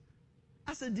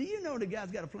 I said, do you know that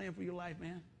God's got a plan for your life,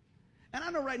 man? And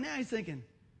I know right now he's thinking,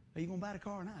 are you going to buy the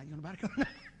car or not? Are you going to buy the car or not?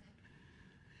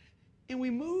 And we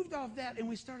moved off that, and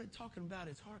we started talking about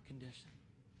his heart condition.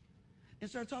 And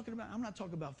started talking about, I'm not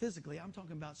talking about physically, I'm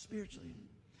talking about spiritually.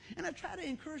 And I try to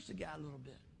encourage the guy a little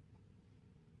bit.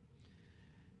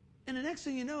 And the next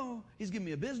thing you know, he's giving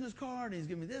me a business card, and he's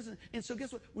giving me this. And so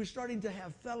guess what? We're starting to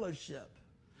have fellowship.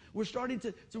 We're starting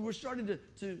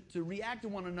to react to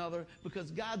one another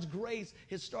because God's grace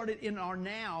has started in our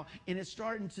now, and it's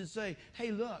starting to say,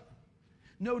 hey, look,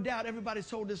 no doubt everybody's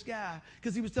told this guy,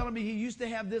 because he was telling me he used to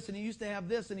have this, and he used to have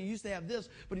this, and he used to have this,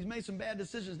 but he's made some bad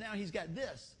decisions. Now he's got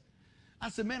this. I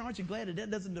said, man, aren't you glad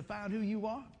that doesn't define who you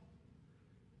are?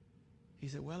 He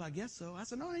said, well, I guess so. I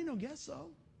said, no, it ain't no guess so.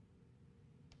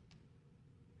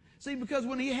 See, because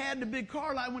when he had the big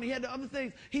car lot, when he had the other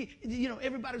things,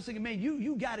 everybody was thinking, man,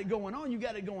 you got it going on. You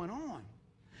got it going on.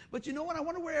 But you know what? I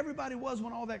wonder where everybody was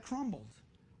when all that crumbled.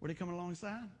 Were they coming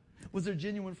alongside? Was there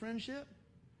genuine friendship?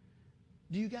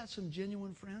 Do you got some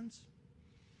genuine friends?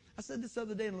 I said this the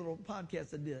other day in a little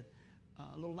podcast I did,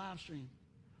 a little live stream.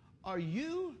 Are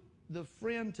you the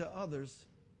friend to others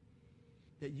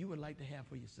that you would like to have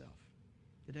for yourself?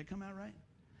 Did that come out right?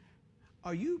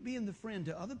 Are you being the friend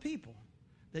to other people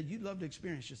that you'd love to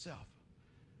experience yourself?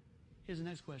 Here's the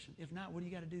next question. If not, what do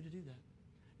you got to do that?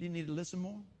 Do you need to listen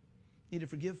more? Need to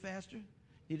forgive faster?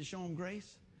 Need to show them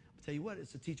grace? I'll tell you what,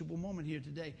 it's a teachable moment here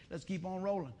today. Let's keep on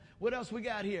rolling. What else we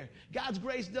got here? God's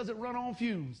grace doesn't run on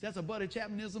fumes. That's a Buddy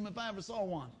Chapmanism if I ever saw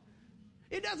one.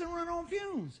 It doesn't run on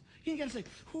fumes. You got to say,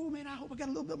 oh, man, I hope I got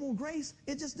a little bit more grace.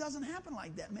 It just doesn't happen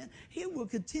like that, man. He will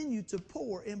continue to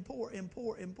pour and pour and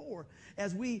pour and pour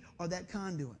as we are that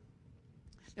conduit.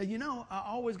 Now, I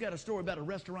always got a story about a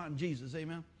restaurant in Jesus,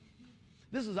 amen?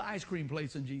 This is an ice cream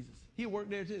place in Jesus. He worked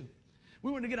there too.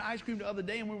 We went to get ice cream the other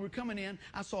day, and when we were coming in,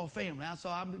 I saw a family.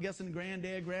 I'm guessing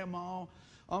granddad, grandma,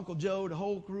 Uncle Joe, the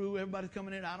whole crew, everybody's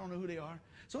coming in. I don't know who they are.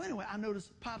 So anyway, I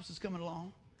noticed Pops is coming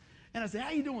along. And I said,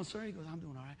 how you doing, sir? He goes, I'm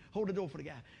doing all right. Hold the door for the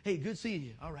guy. Hey, good seeing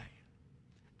you. All right.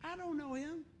 I don't know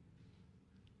him.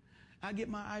 I get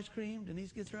my ice cream.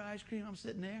 Denise gets her ice cream. I'm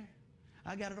sitting there.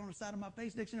 I got it on the side of my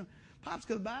face. Next thing you know, Pops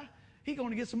goes by. He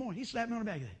going to get some more. He slapped me on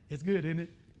the back. It's good, isn't it?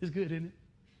 It's good, isn't it?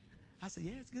 I said,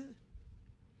 yeah, it's good.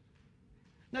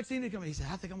 Next thing he comes, he said,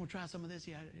 I think I'm going to try some of this.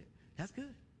 Yeah, that's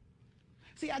good.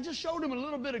 See, I just showed him a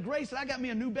little bit of grace, and I got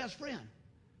me a new best friend.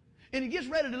 And he gets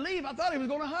ready to leave. I thought he was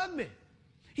going to hug me.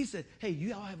 He said, hey,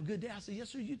 you all have a good day. I said,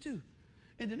 yes, sir, you too.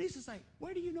 And Denise is like,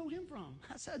 where do you know him from?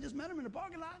 I said, I just met him in the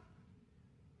parking lot.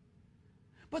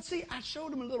 But see, I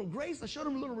showed him a little grace. I showed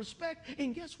him a little respect.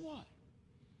 And guess what?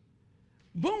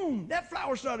 Boom, that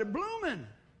flower started blooming.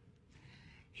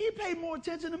 He paid more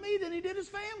attention to me than he did his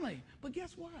family. But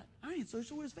guess what? I ain't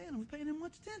social with his family. We're paying him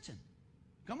much attention.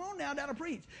 Come on now, that'll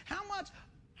preach. How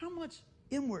much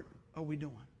inward are we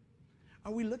doing?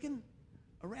 Are we looking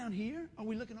around here? Are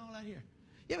we looking all out here?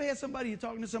 You ever had somebody, you're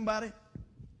talking to somebody?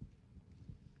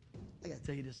 I got to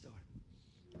tell you this story.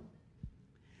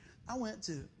 I went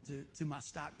to my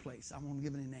stock place. I won't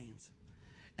give any names.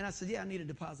 And I said, yeah, I need to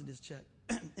deposit this check.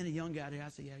 And a young guy there, I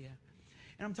said, yeah.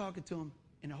 And I'm talking to him.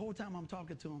 And the whole time I'm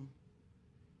talking to him,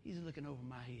 he's looking over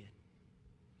my head.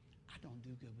 I don't do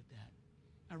good with that.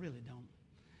 I really don't.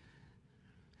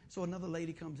 So another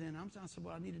lady comes in. I said,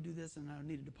 well, I need to do this, and I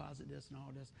need to deposit this and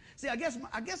all this. See, I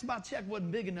guess my check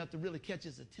wasn't big enough to really catch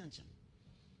his attention,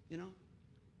 you know?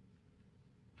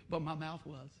 But my mouth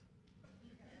was.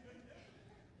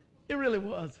 It really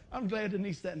was. I'm glad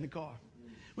Denise sat in the car.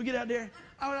 We get out there.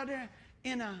 I went out there,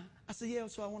 and I said, yeah,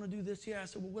 so I want to do this here. I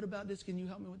said, well, what about this? Can you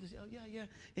help me with this? Oh, yeah.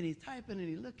 And he's typing, and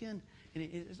he's looking, and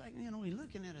it's like, he's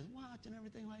looking at his watch and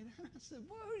everything like that. I said,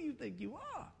 well, who do you think you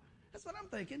are? That's what I'm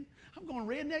thinking. I'm going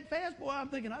redneck fast, boy. I'm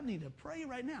thinking I need to pray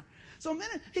right now. So a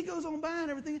minute, he goes on by and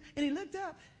everything, and he looked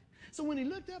up. So when he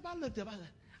looked up, I looked up.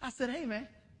 I said, hey, man,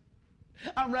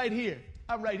 I'm right here.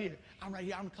 I'm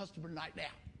a customer right now.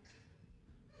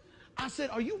 I said,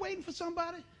 are you waiting for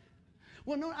somebody?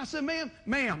 Well, no. I said,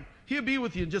 ma'am, he'll be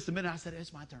with you in just a minute. I said,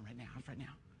 it's my turn right now.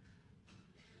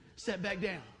 Sat back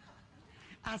down.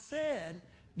 I said,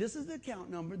 this is the account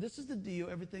number. This is the deal,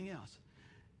 everything else.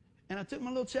 And I took my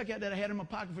little check out that I had in my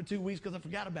pocket for 2 weeks because I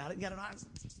forgot about it.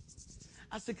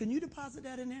 I said, can you deposit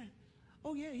that in there?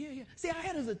 Oh, yeah. See, I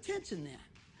had his attention then.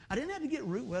 I didn't have to get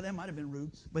rude. Well, that might have been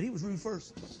rude, but he was rude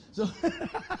first. So,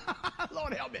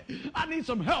 Lord help me. I need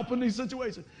some help in these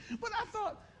situations. But I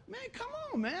thought, man, come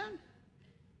on, man.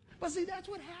 But see, that's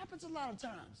what happens a lot of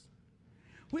times.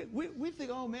 We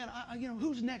think, oh, man,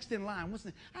 who's next in line?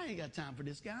 I ain't got time for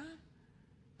this guy.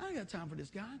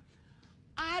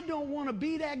 I don't want to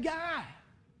be that guy.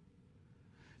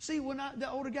 See, when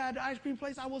the older guy at the ice cream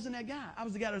place, I wasn't that guy. I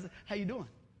was the guy that was like, how you doing?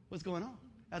 What's going on?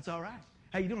 That's all right.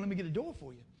 How you doing? Let me get a door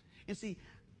for you. And see,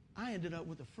 I ended up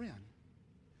with a friend.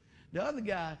 The other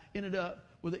guy ended up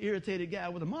with an irritated guy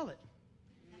with a mullet.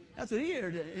 That's what he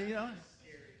irritated, you know.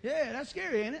 Yeah, that's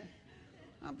scary, ain't it?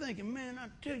 I'm thinking, man, I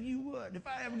tell you what, if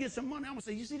I ever get some money, I'm going to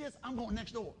say, you see this? I'm going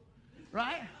next door,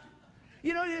 right?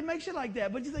 You know, it makes you like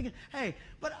that. But you're thinking, hey,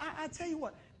 but I tell you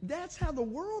what, that's how the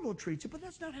world will treat you, but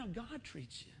that's not how God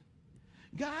treats you.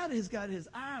 God has got his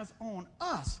eyes on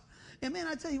us. And man,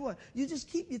 I tell you what, you just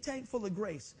keep your tank full of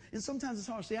grace. And sometimes it's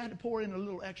hard. See, I had to pour in a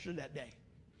little extra that day.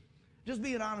 Just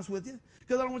being honest with you.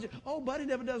 Because I don't want you, oh, buddy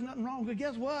never does nothing wrong. But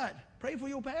guess what? Pray for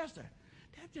your pastor.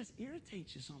 That just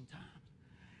irritates you sometimes.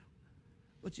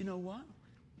 But you know what?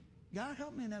 God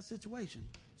helped me in that situation.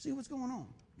 See what's going on.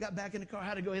 Got back in the car,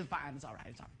 had to go, it's fine, it's all right,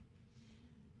 it's all right.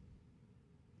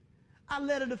 I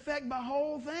let it affect my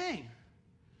whole thing.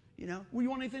 You know, well, you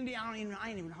want anything to eat? I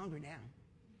ain't even hungry now.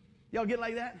 Y'all get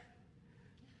like that?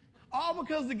 All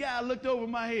because the guy looked over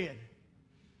my head.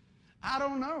 I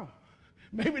don't know.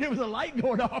 Maybe there was a light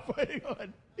going off.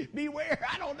 Beware,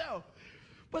 I don't know.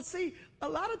 But see, a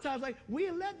lot of times, like, we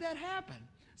let that happen.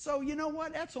 So you know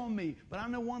what? That's on me. But I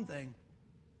know one thing.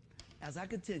 As I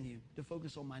continue to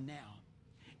focus on my now,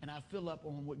 and I fill up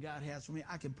on what God has for me,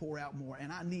 I can pour out more.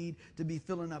 And I need to be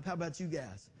filling up. How about you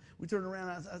guys? We turn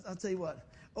around, I'll tell you what,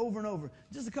 over and over.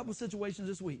 Just a couple situations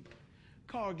this week.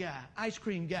 Car guy, ice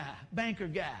cream guy, banker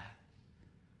guy.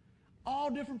 All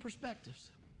different perspectives.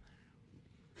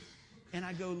 And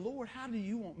I go, Lord, how do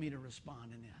you want me to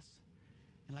respond in this?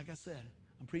 And like I said,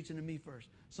 I'm preaching to me first.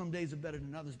 Some days are better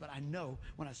than others, but I know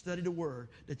when I study the Word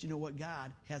that you know what?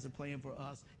 God has a plan for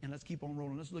us, and let's keep on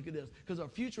rolling. Let's look at this, because our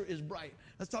future is bright.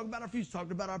 Let's talk about our future.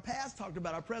 Talked about our past, talked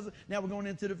about our present. Now we're going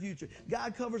into the future.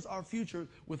 God covers our future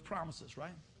with promises,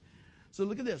 right? So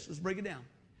look at this. Let's break it down.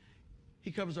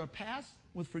 He covers our past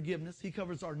with forgiveness. He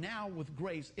covers our now with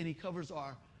grace, and He covers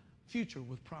our future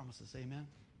with promises. Amen?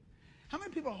 How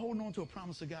many people are holding on to a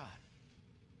promise of God?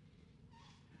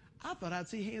 I thought I'd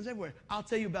see hands everywhere. I'll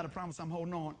tell you about a promise I'm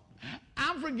holding on.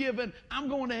 I'm forgiven. I'm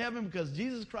going to heaven because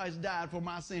Jesus Christ died for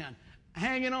my sin.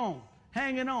 Hanging on.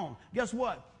 Hanging on. Guess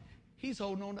what? He's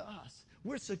holding on to us.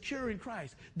 We're secure in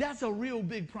Christ. That's a real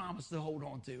big promise to hold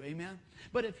on to. Amen?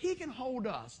 But if He can hold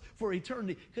us for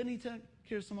eternity, couldn't He take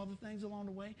care of some other things along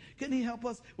the way? Couldn't He help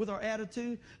us with our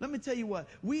attitude? Let me tell you what.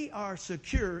 We are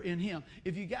secure in Him.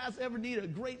 If you guys ever need a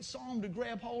great psalm to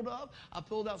grab hold of, I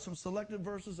pulled out some selected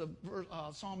verses of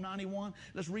Psalm 91.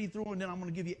 Let's read through, and then I'm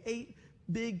going to give you 8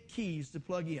 big keys to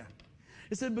plug in.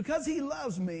 It said, because He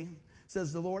loves me,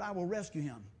 says the Lord, I will rescue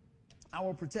him. I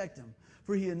will protect him.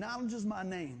 For he acknowledges my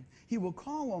name. He will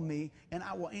call on me, and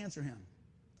I will answer him.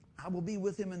 I will be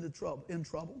with him in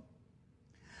trouble.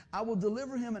 I will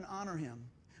deliver him and honor him.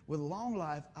 With long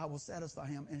life, I will satisfy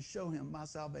him and show him my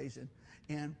salvation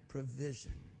and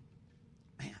provision.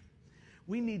 Man,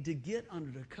 we need to get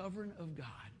under the covering of God.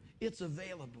 It's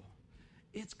available.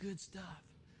 It's good stuff.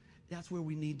 That's where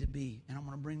we need to be. And I'm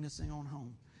going to bring this thing on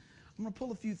home. I'm going to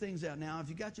pull a few things out now. If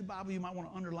you got your Bible, you might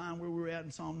want to underline where we were at in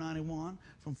Psalm 91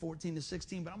 from 14 to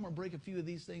 16. But I'm going to break a few of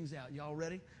these things out. Y'all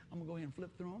ready? I'm going to go ahead and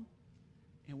flip through them.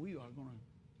 And we are going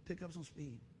to pick up some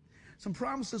speed. Some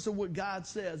promises of what God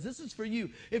says. This is for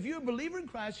you. If you're a believer in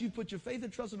Christ, you put your faith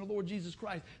and trust in the Lord Jesus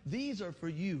Christ. These are for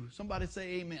you. Somebody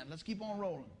say amen. Let's keep on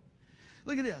rolling.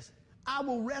 Look at this. I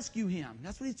will rescue him.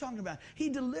 That's what he's talking about. He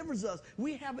delivers us.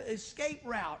 We have an escape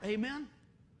route. Amen?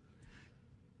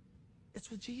 It's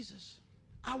with Jesus.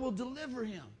 I will deliver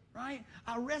him, right?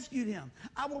 I rescued him.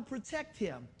 I will protect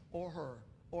him or her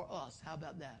or us. How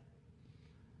about that?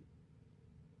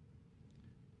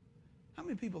 How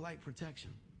many people like protection?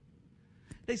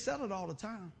 They sell it all the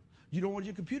time. You don't want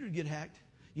your computer to get hacked.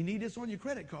 You need this on your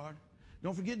credit card.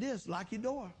 Don't forget this. Lock your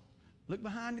door. Look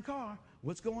behind the car.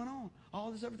 What's going on?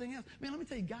 All this, everything else. Man, let me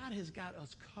tell you, God has got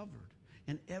us covered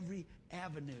in every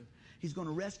avenue. He's going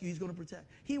to rescue. He's going to protect.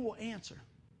 He will answer.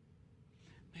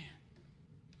 Man.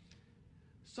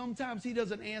 Sometimes he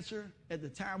doesn't answer at the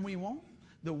time we want,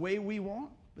 the way we want,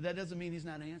 but that doesn't mean he's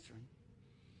not answering.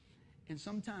 And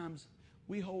sometimes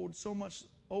we hold so much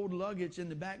old luggage in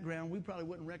the background, we probably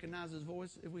wouldn't recognize his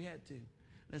voice if we had to.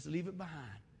 Let's leave it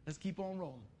behind. Let's keep on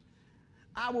rolling.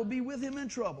 I will be with him in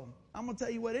trouble. I'm going to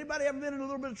tell you what, anybody ever been in a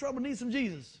little bit of trouble needs some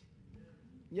Jesus?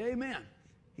 Yeah, amen.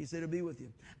 He said he'll be with you.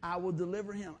 I will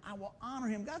deliver him. I will honor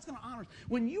him. God's going to honor us.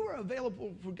 When you are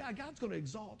available for God, God's going to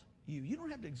exalt you. You don't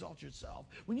have to exalt yourself.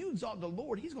 When you exalt the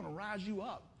Lord, he's going to rise you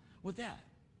up with that.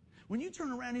 When you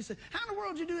turn around and you say, how in the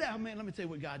world did you do that? Oh, man, let me tell you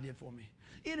what God did for me.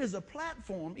 It is a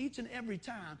platform each and every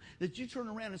time that you turn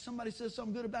around and somebody says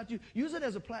something good about you. Use it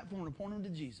as a platform to point them to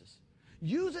Jesus.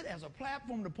 Use it as a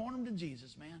platform to point them to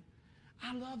Jesus, man.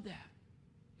 I love that.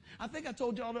 I think I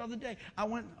told y'all the other day, I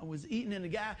was eating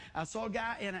and I saw a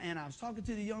guy and I was talking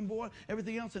to the young boy,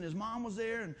 everything else, and his mom was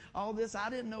there and all this. I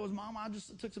didn't know his mom. I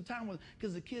just took some time with him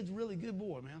because the kid's a really good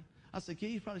boy, man. I said, kid,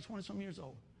 he's probably 20-some years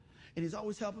old. And he's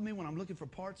always helping me when I'm looking for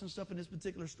parts and stuff in this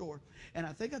particular store. And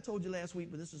I think I told you last week,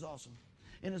 but this is awesome.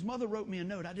 And his mother wrote me a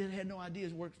note. I had no idea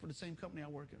he worked for the same company I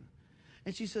work in.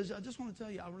 And she says, I just want to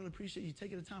tell you, I really appreciate you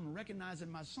taking the time and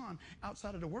recognizing my son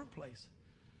outside of the workplace.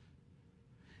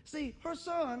 See, her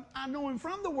son, I know him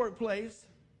from the workplace,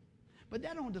 but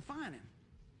that don't define him.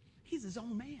 He's his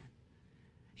own man.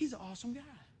 He's an awesome guy.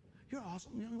 You're an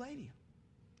awesome young lady.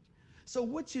 So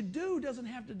what you do doesn't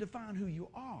have to define who you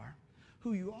are.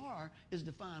 Who you are is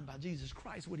defined by Jesus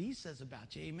Christ, what he says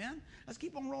about you. Amen? Let's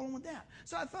keep on rolling with that.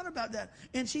 So I thought about that.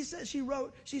 And she said,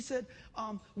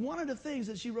 one of the things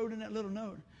that she wrote in that little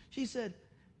note, she said,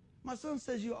 my son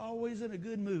says you're always in a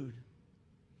good mood.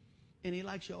 And he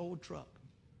likes your old truck.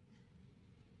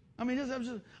 I mean,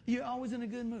 you're always in a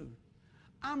good mood.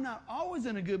 I'm not always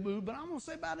in a good mood, but I'm going to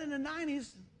say about in the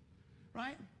 90s,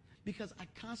 right? Because I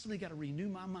constantly got to renew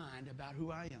my mind about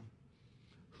who I am,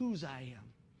 whose I am,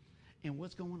 and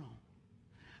what's going on.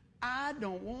 I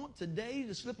don't want today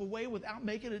to slip away without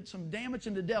making it some damage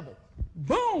in the devil.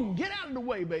 Boom! Get out of the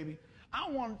way, baby. I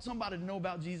want somebody to know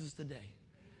about Jesus today.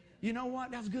 You know what?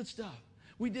 That's good stuff.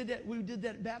 We did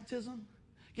that baptism.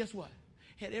 Guess what?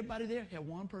 Had everybody there, had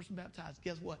one person baptized.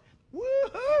 Guess what?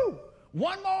 Woohoo!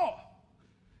 One more.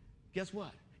 Guess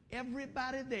what?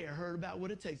 Everybody there heard about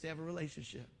what it takes to have a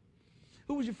relationship.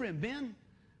 Who was your friend? Ben?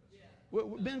 Yeah.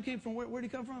 Ben came from, where did he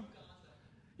come from? Uganda.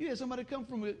 You had somebody come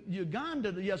from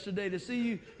Uganda yesterday to see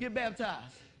you get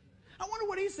baptized. I wonder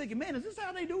what he's thinking. Man, is this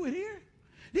how they do it here?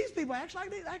 These people act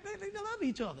like they love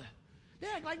each other. They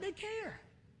act like they care.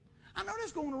 I know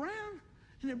that's going around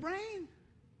in their brain.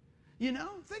 You know,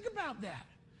 think about that.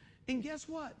 And guess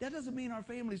what? That doesn't mean our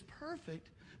family's perfect,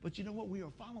 but you know what? We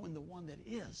are following the one that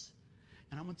is.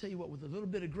 And I'm going to tell you what, with a little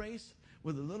bit of grace,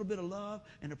 with a little bit of love,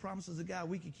 and the promises of God,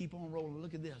 we can keep on rolling.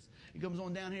 Look at this. He comes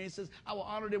on down here and he says, I will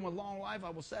honor them with long life. I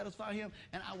will satisfy him,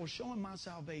 and I will show him my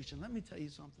salvation. Let me tell you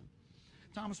something.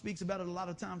 Thomas speaks about it a lot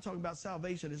of times, talking about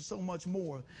salvation. It's so much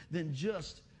more than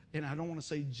just, and I don't want to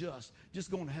say just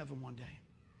going to heaven one day.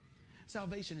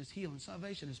 Salvation is healing.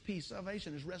 Salvation is peace.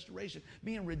 Salvation is restoration,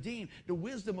 being redeemed, the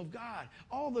wisdom of God,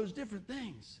 all those different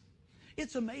things.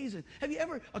 It's amazing. Have you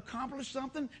ever accomplished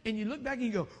something and you look back and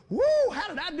you go, woo, how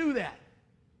did I do that?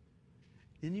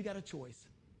 Then you got a choice.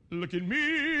 Look at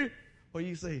me. Or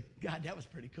you say, God, that was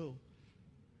pretty cool.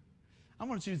 I'm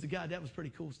going to choose the God, that was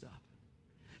pretty cool stuff.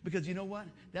 Because you know what?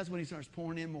 That's when he starts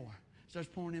pouring in more. Starts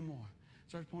pouring in more.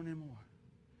 Starts pouring in more.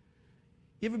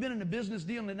 You ever been in a business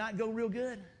deal and it not go real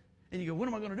good? And you go, what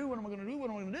am I going to do? What am I going to do? What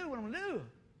am I going to do? What am I going to do?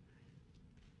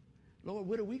 Lord,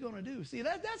 what are we going to do? See,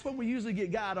 that's when we usually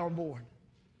get God on board.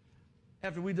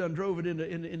 After we done drove it in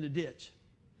the ditch.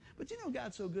 But you know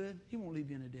God's so good, he won't leave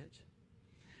you in a ditch.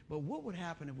 But what would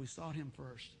happen if we sought him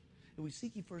first? If we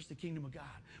seek ye first the kingdom of God?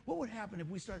 What would happen if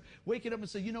we start waking up and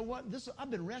say, you know what?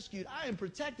 I've been rescued. I am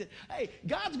protected. Hey,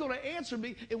 God's going to answer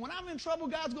me. And when I'm in trouble,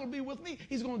 God's going to be with me.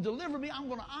 He's going to deliver me. I'm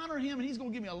going to honor him. And he's going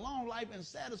to give me a long life and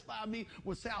satisfy me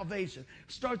with salvation.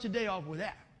 Start your day off with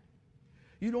that.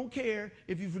 You don't care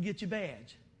if you forget your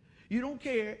badge. You don't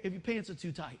care if your pants are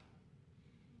too tight.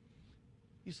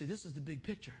 You say, this is the big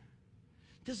picture.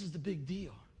 This is the big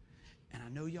deal. And I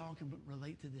know y'all can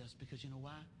relate to this because you know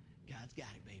why? God's got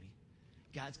it, baby.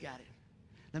 God's got it.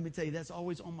 Let me tell you, that's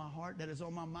always on my heart. That is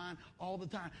on my mind all the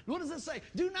time. What does it say?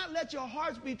 Do not let your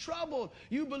hearts be troubled.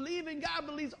 You believe in God,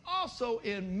 believes also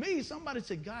in me. Somebody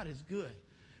said, God is good.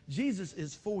 Jesus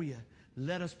is for you.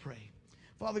 Let us pray.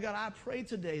 Father God, I pray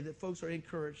today that folks are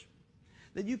encouraged,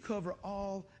 that you cover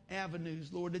all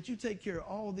avenues, Lord, that you take care of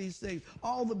all these things.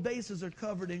 All the bases are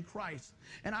covered in Christ.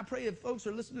 And I pray if folks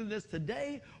are listening to this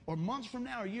today or months from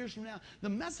now or years from now, the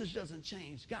message doesn't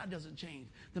change. God doesn't change.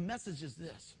 The message is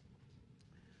this.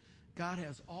 God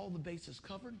has all the bases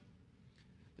covered.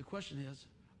 The question is,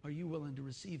 are you willing to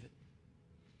receive it?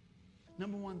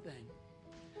 Number one thing,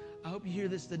 I hope you hear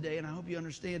this today, and I hope you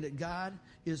understand that God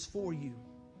is for you.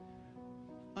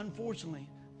 Unfortunately,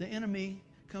 the enemy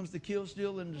comes to kill,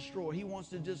 steal, and destroy. He wants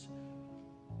to just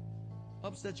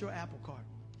upset your apple cart.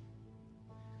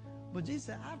 But Jesus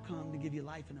said, I've come to give you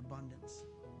life in abundance.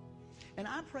 And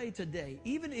I pray today,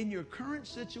 even in your current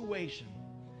situation,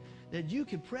 that you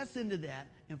can press into that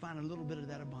and find a little bit of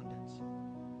that abundance.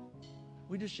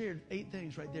 We just shared 8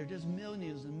 things right there. Just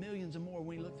millions and millions and more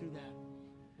when we look through that.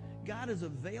 God is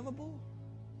available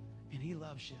and he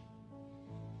loves you.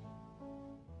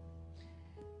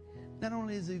 Not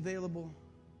only is he available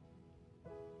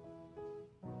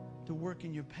to work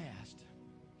in your past,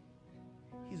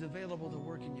 he's available to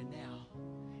work in your now,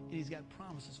 and he's got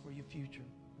promises for your future.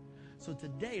 So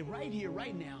today, right here,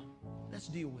 right now, let's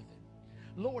deal with it.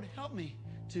 Lord, help me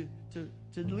to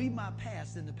leave my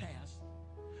past in the past.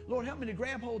 Lord, help me to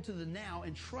grab hold to the now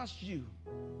and trust you.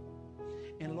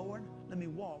 And Lord, let me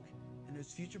walk in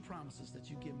those future promises that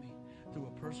you give me through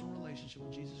a personal relationship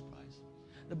with Jesus Christ.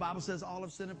 The Bible says all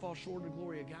have sinned and fall short of the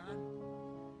glory of God.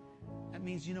 That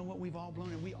means, you know what, we've all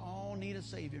blown it. We all need a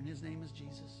Savior, and his name is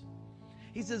Jesus.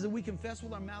 He says that we confess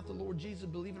with our mouth the Lord Jesus,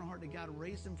 believe in our heart that God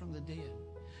raised him from the dead.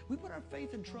 We put our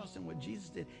faith and trust in what Jesus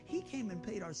did. He came and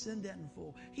paid our sin debt in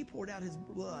full. He poured out his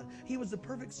blood. He was the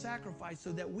perfect sacrifice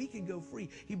so that we can go free.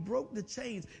 He broke the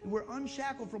chains. We're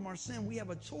unshackled from our sin. We have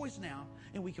a choice now,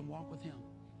 and we can walk with him.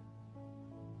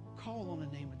 Call on the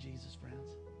name of Jesus,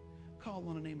 friends. Call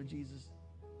on the name of Jesus.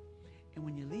 And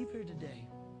when you leave here today,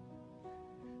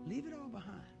 leave it all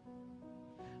behind.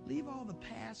 Leave all the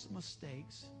past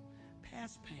mistakes,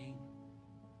 past pain,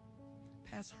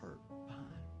 past hurt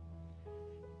behind,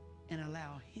 and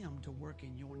allow him to work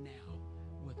in your now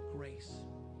with grace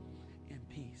and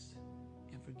peace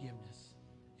and forgiveness.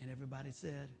 And everybody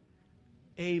said,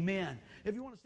 amen. If you want to